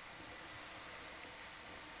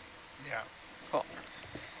 Yeah. Cool.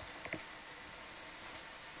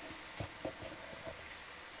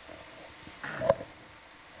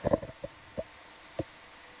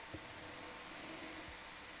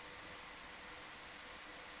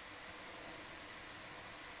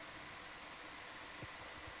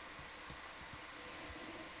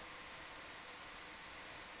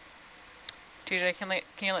 TJ, can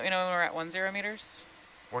you let me know when we're at 10 meters?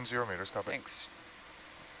 10 meters, copy. Thanks.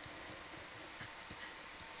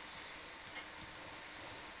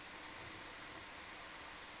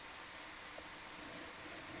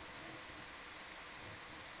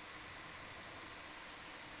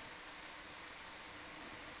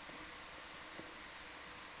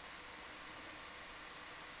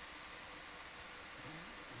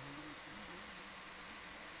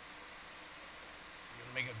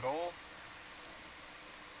 Make a goal?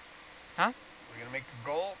 Huh? We're gonna make a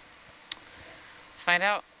goal? Let's find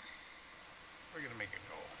out. We're gonna make a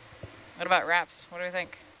goal. What about wraps? What do we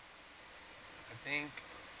think? I think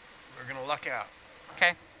we're gonna luck out.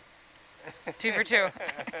 Okay. 2 for 2.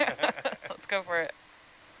 Let's go for it.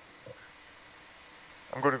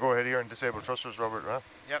 I'm going to go ahead here and disable thrusters, Robert. Huh?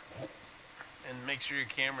 Yep. And make sure your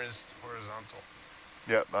camera is horizontal.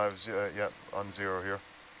 Yep, yep, on 0 here.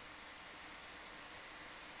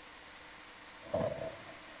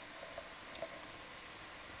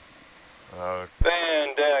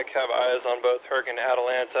 Van deck, have eyes on both Herc and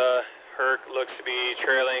Atalanta. Herc looks to be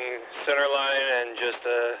trailing center line and just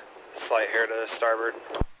a slight hair to starboard.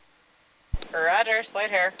 Roger, slight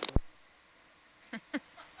hair.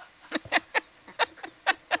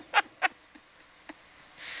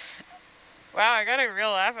 Wow, I got a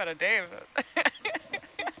real laugh out of Dave.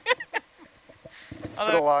 It's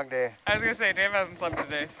been a long day. I was going to say, Dave hasn't slept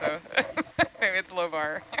today, so maybe it's low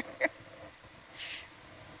bar.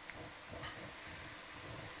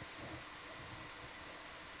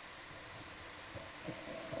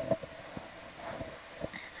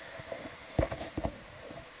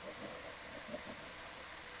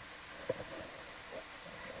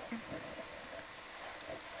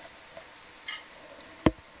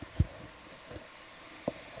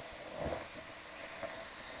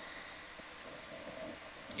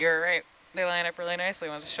 You're right. They line up really nicely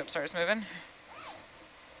once the ship starts moving.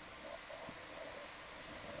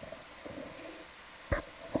 That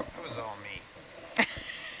was all me.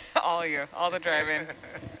 All you. All the driving.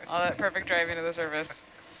 All that perfect driving to the surface.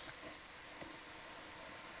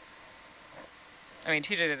 I mean,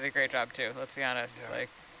 TJ did a great job too, let's be honest. Yeah. Like,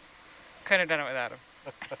 couldn't have done it without him.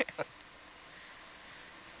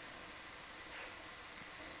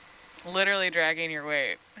 Literally dragging your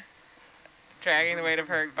weight. Dragging the weight of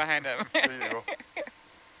Herc behind him. There you go.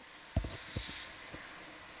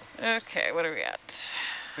 Okay, what are we at?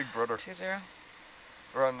 Big brother. 2-0.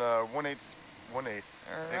 We're on 1-8. 8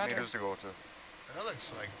 Roger. meters to go to. That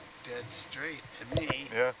looks like dead straight to me.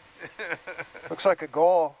 Yeah. Looks like a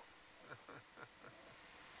goal.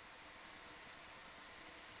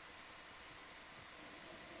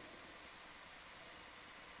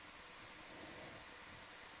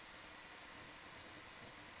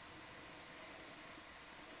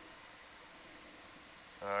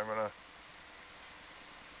 I'm gonna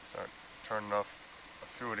start turning off a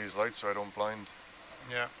few of these lights so I don't blind.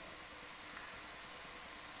 Yeah.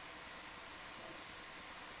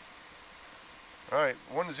 Alright,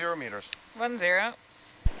 10 meters. 1-0.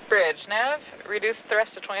 Bridge, nav, reduce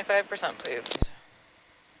thrust to 25%, please.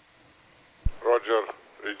 Roger,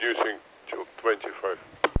 reducing to 25.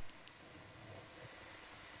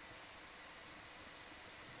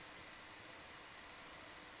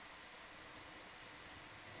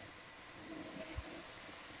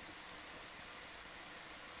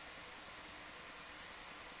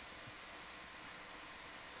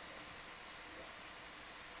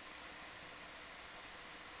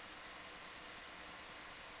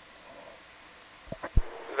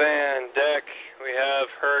 Van deck, we have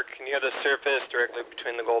Herc near the surface directly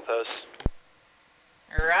between the goalposts.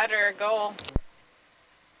 Roger, goal.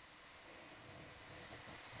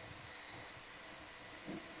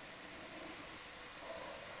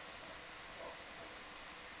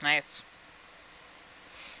 Nice.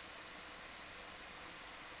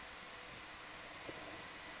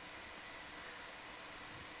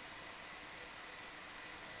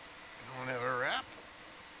 Don't have a wrap?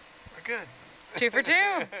 We're good. 2 for 2.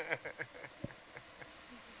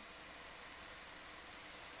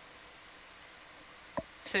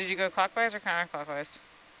 So did you go clockwise or counterclockwise?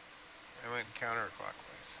 I went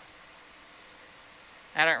counterclockwise.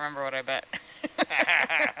 I don't remember what I bet.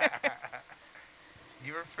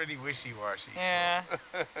 You were pretty wishy-washy. Yeah. So.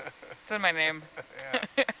 It's in my name.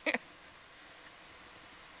 Yeah.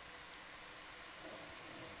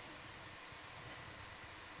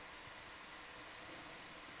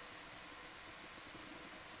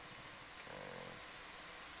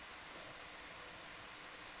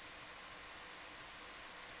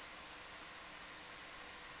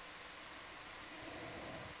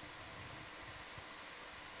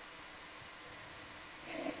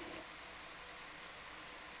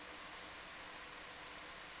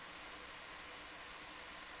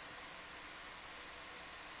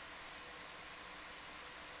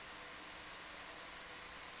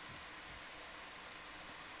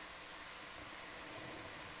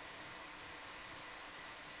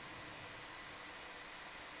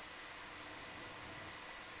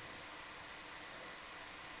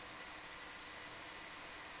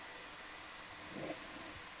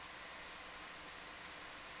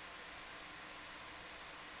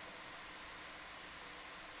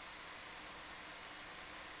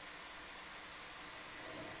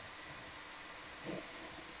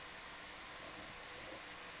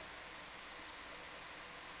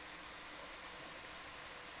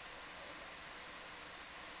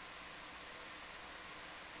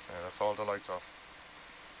 Yeah, that's all the lights off.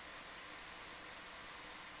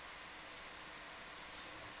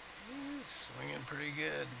 Swinging pretty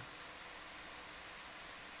good.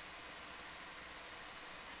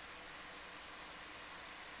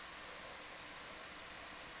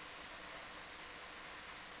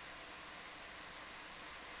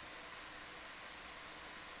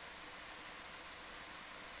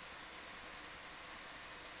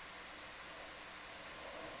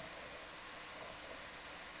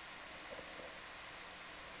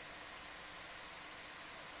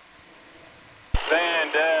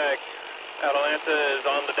 Van deck, Atalanta is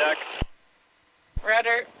on the deck.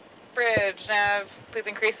 Roger. Bridge, nav, please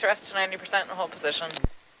increase thrust to 90% and hold position.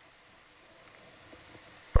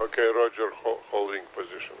 Okay, roger, holding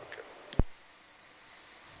position, okay.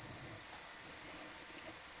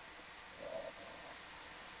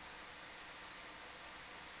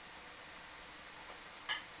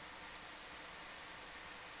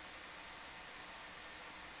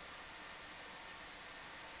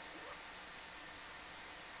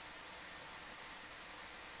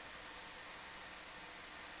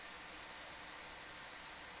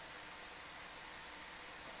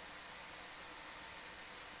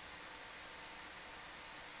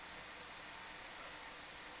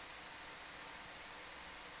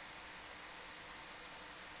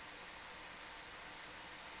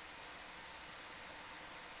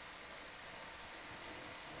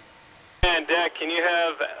 And deck, can you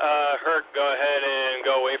have Herc go ahead and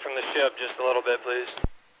go away from the ship just a little bit, please?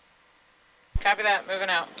 Copy that, moving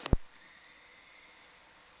out.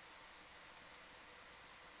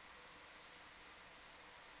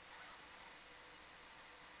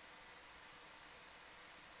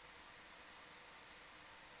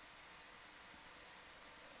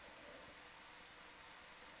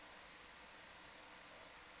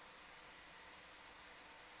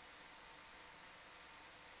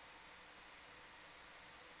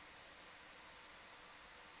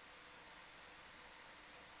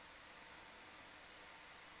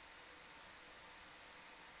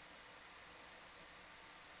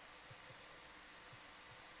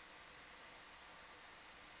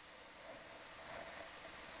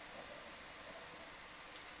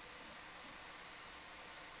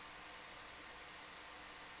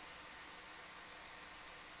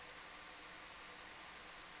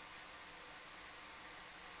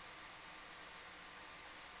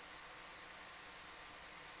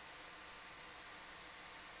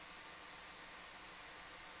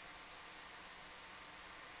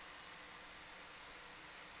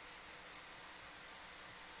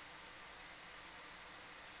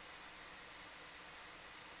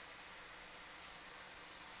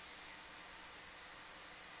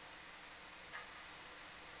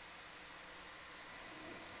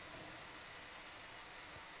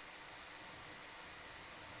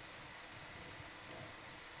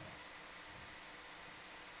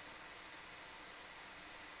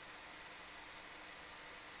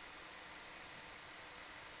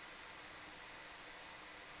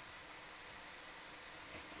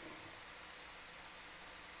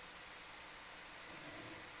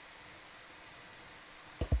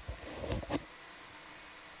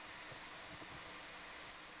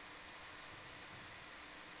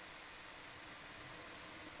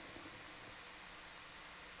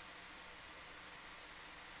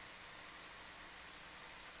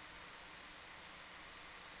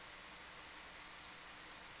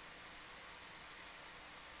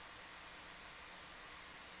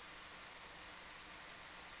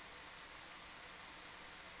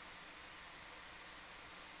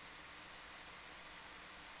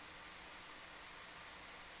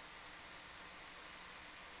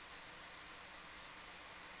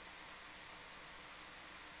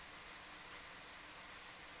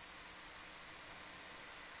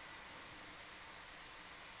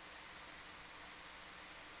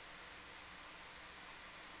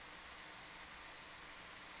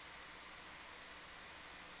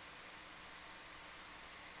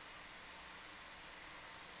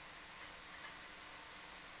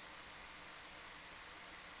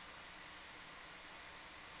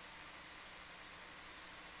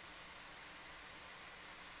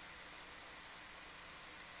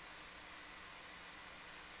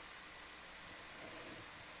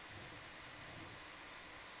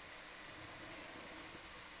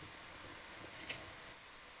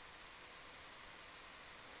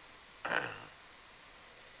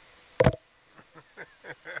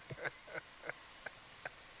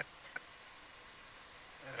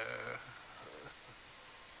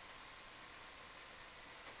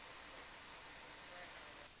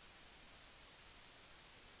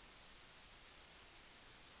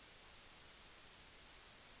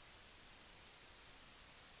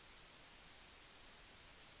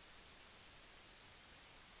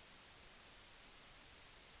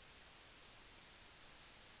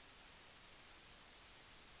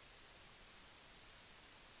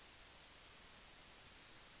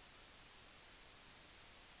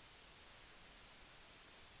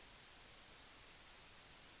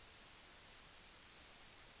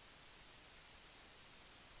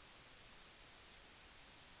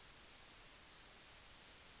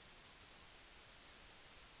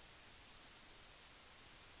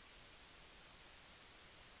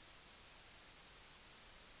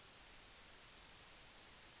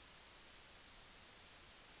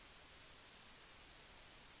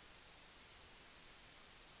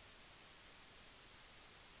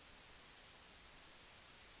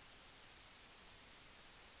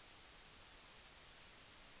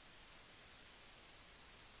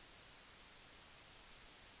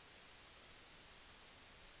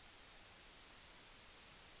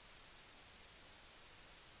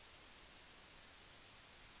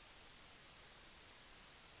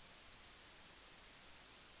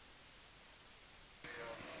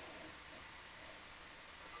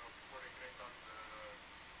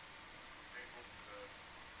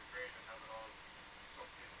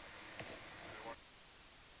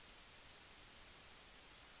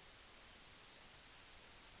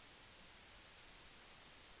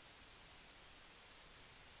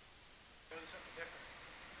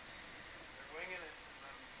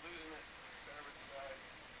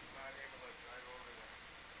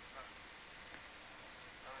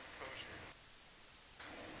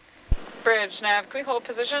 bridge, nav. Can we hold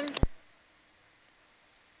position?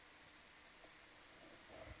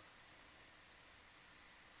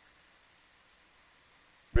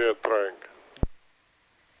 We are trying.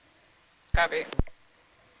 Copy.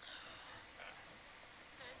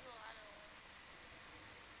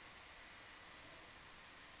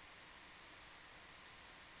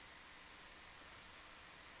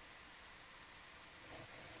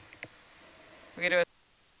 We can do it.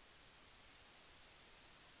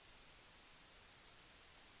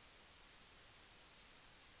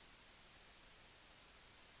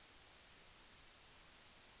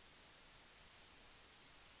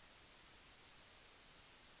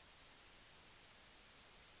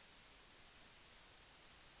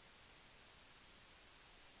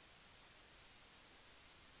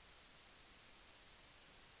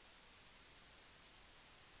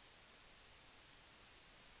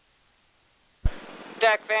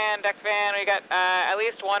 Deck van, we got at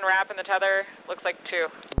least one wrap in the tether, looks like two.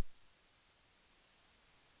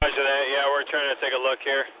 Roger that, yeah, we're trying to take a look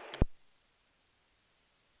here.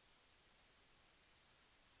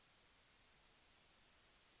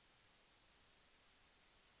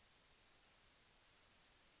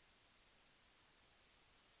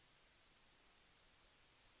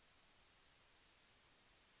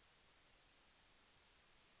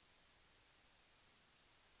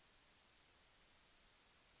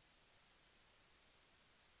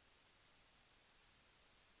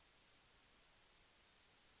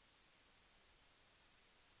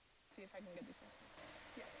 See if I can get this one.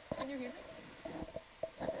 Yeah. Can you hear me?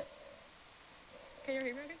 Can you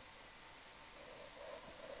hear me okay?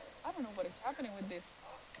 I don't know what is happening with this.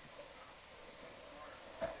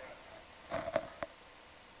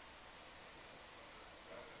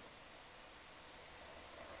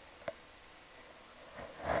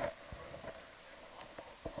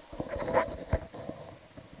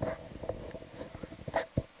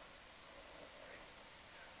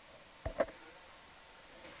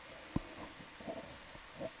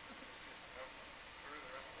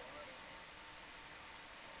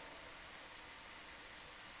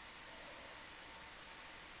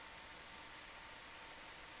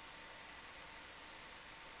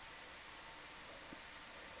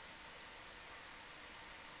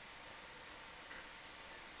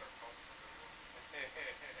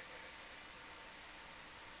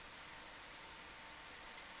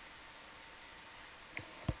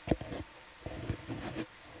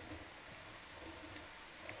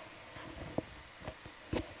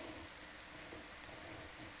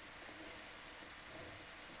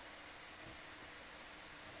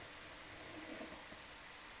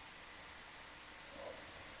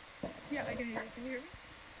 Yeah, I can hear you. Can you hear me?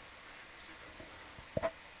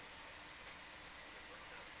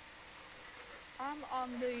 I'm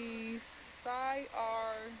on the side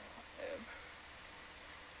or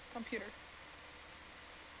computer.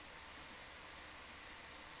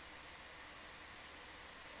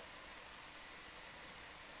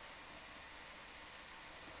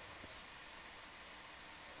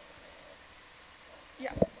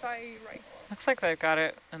 Yeah, side right. Looks like they've got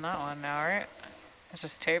it in that one now, right? It's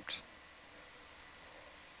just taped.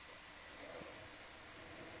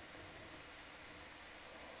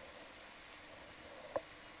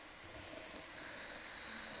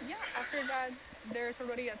 Yeah, after that, there's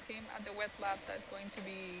already a team at the wet lab that's going to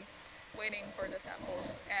be waiting for the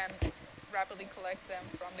samples and rapidly collect them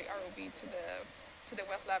from the ROV to the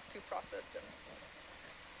wet lab to process them.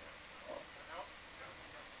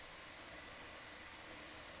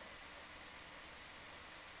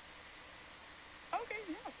 Okay,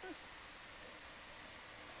 yeah, of course.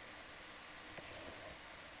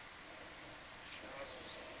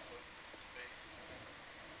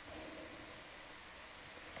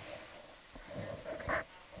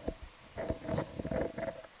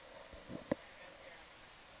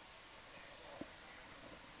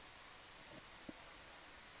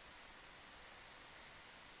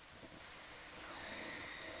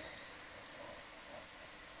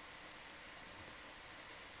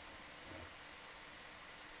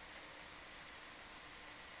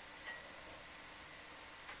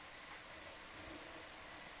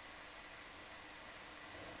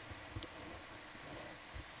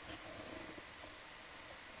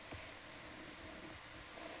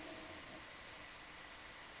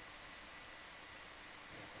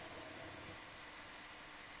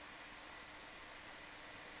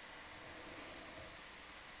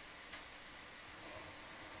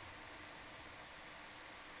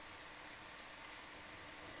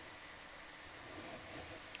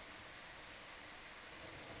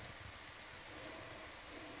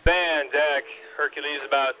 Van, deck, Hercules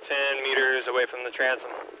about 10 meters away from the transom.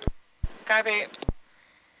 Copy.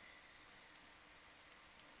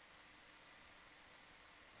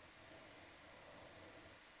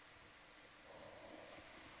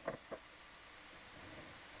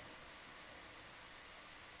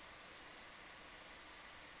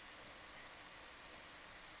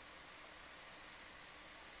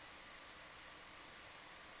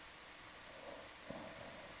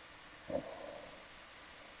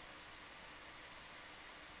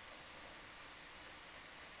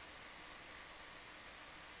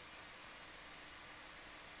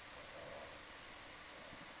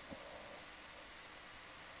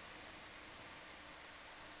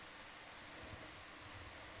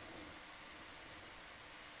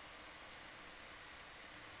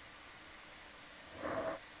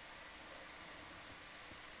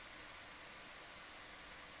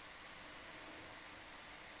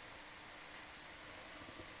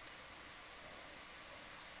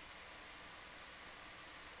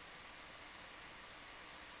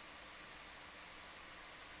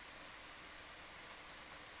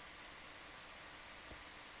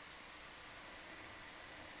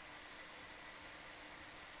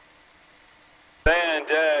 And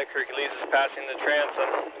Hercules is passing the transom.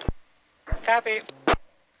 Copy.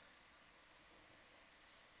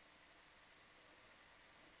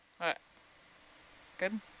 Alright.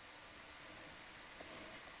 Good.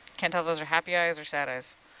 Can't tell if those are happy eyes or sad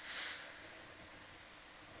eyes.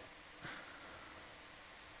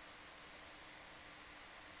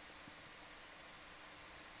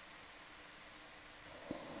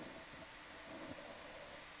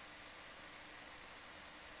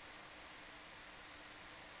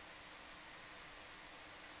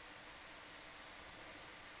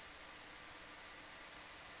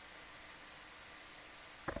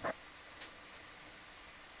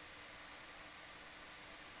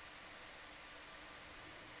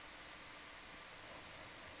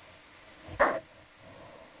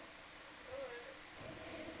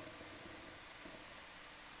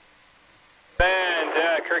 And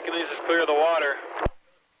Hercules is clear of the water.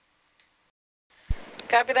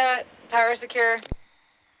 Copy that. Power secure.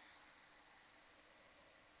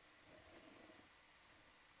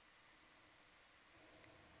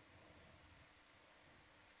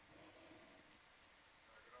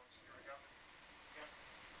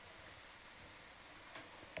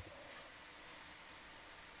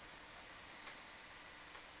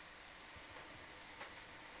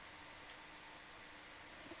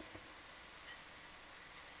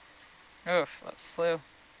 Oof, that's slow.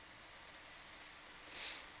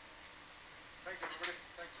 Thanks, everybody.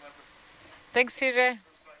 Thanks, Samantha. Thanks, TJ.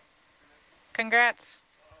 Congrats.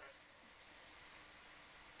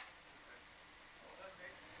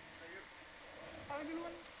 Have a good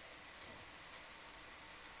one.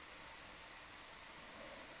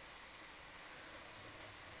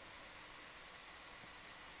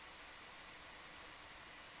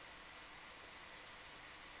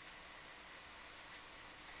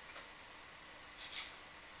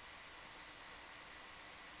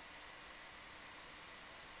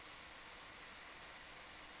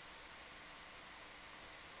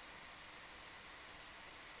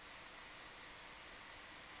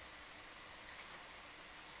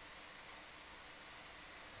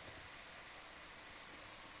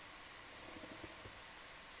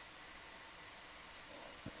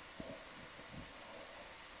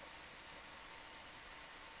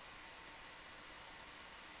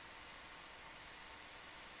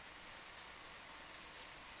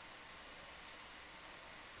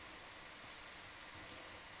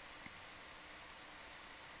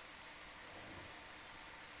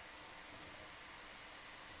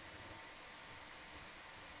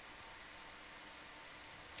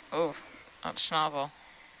 Oof, that's schnozzle.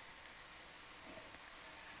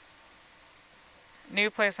 New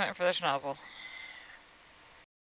placement for the schnozzle.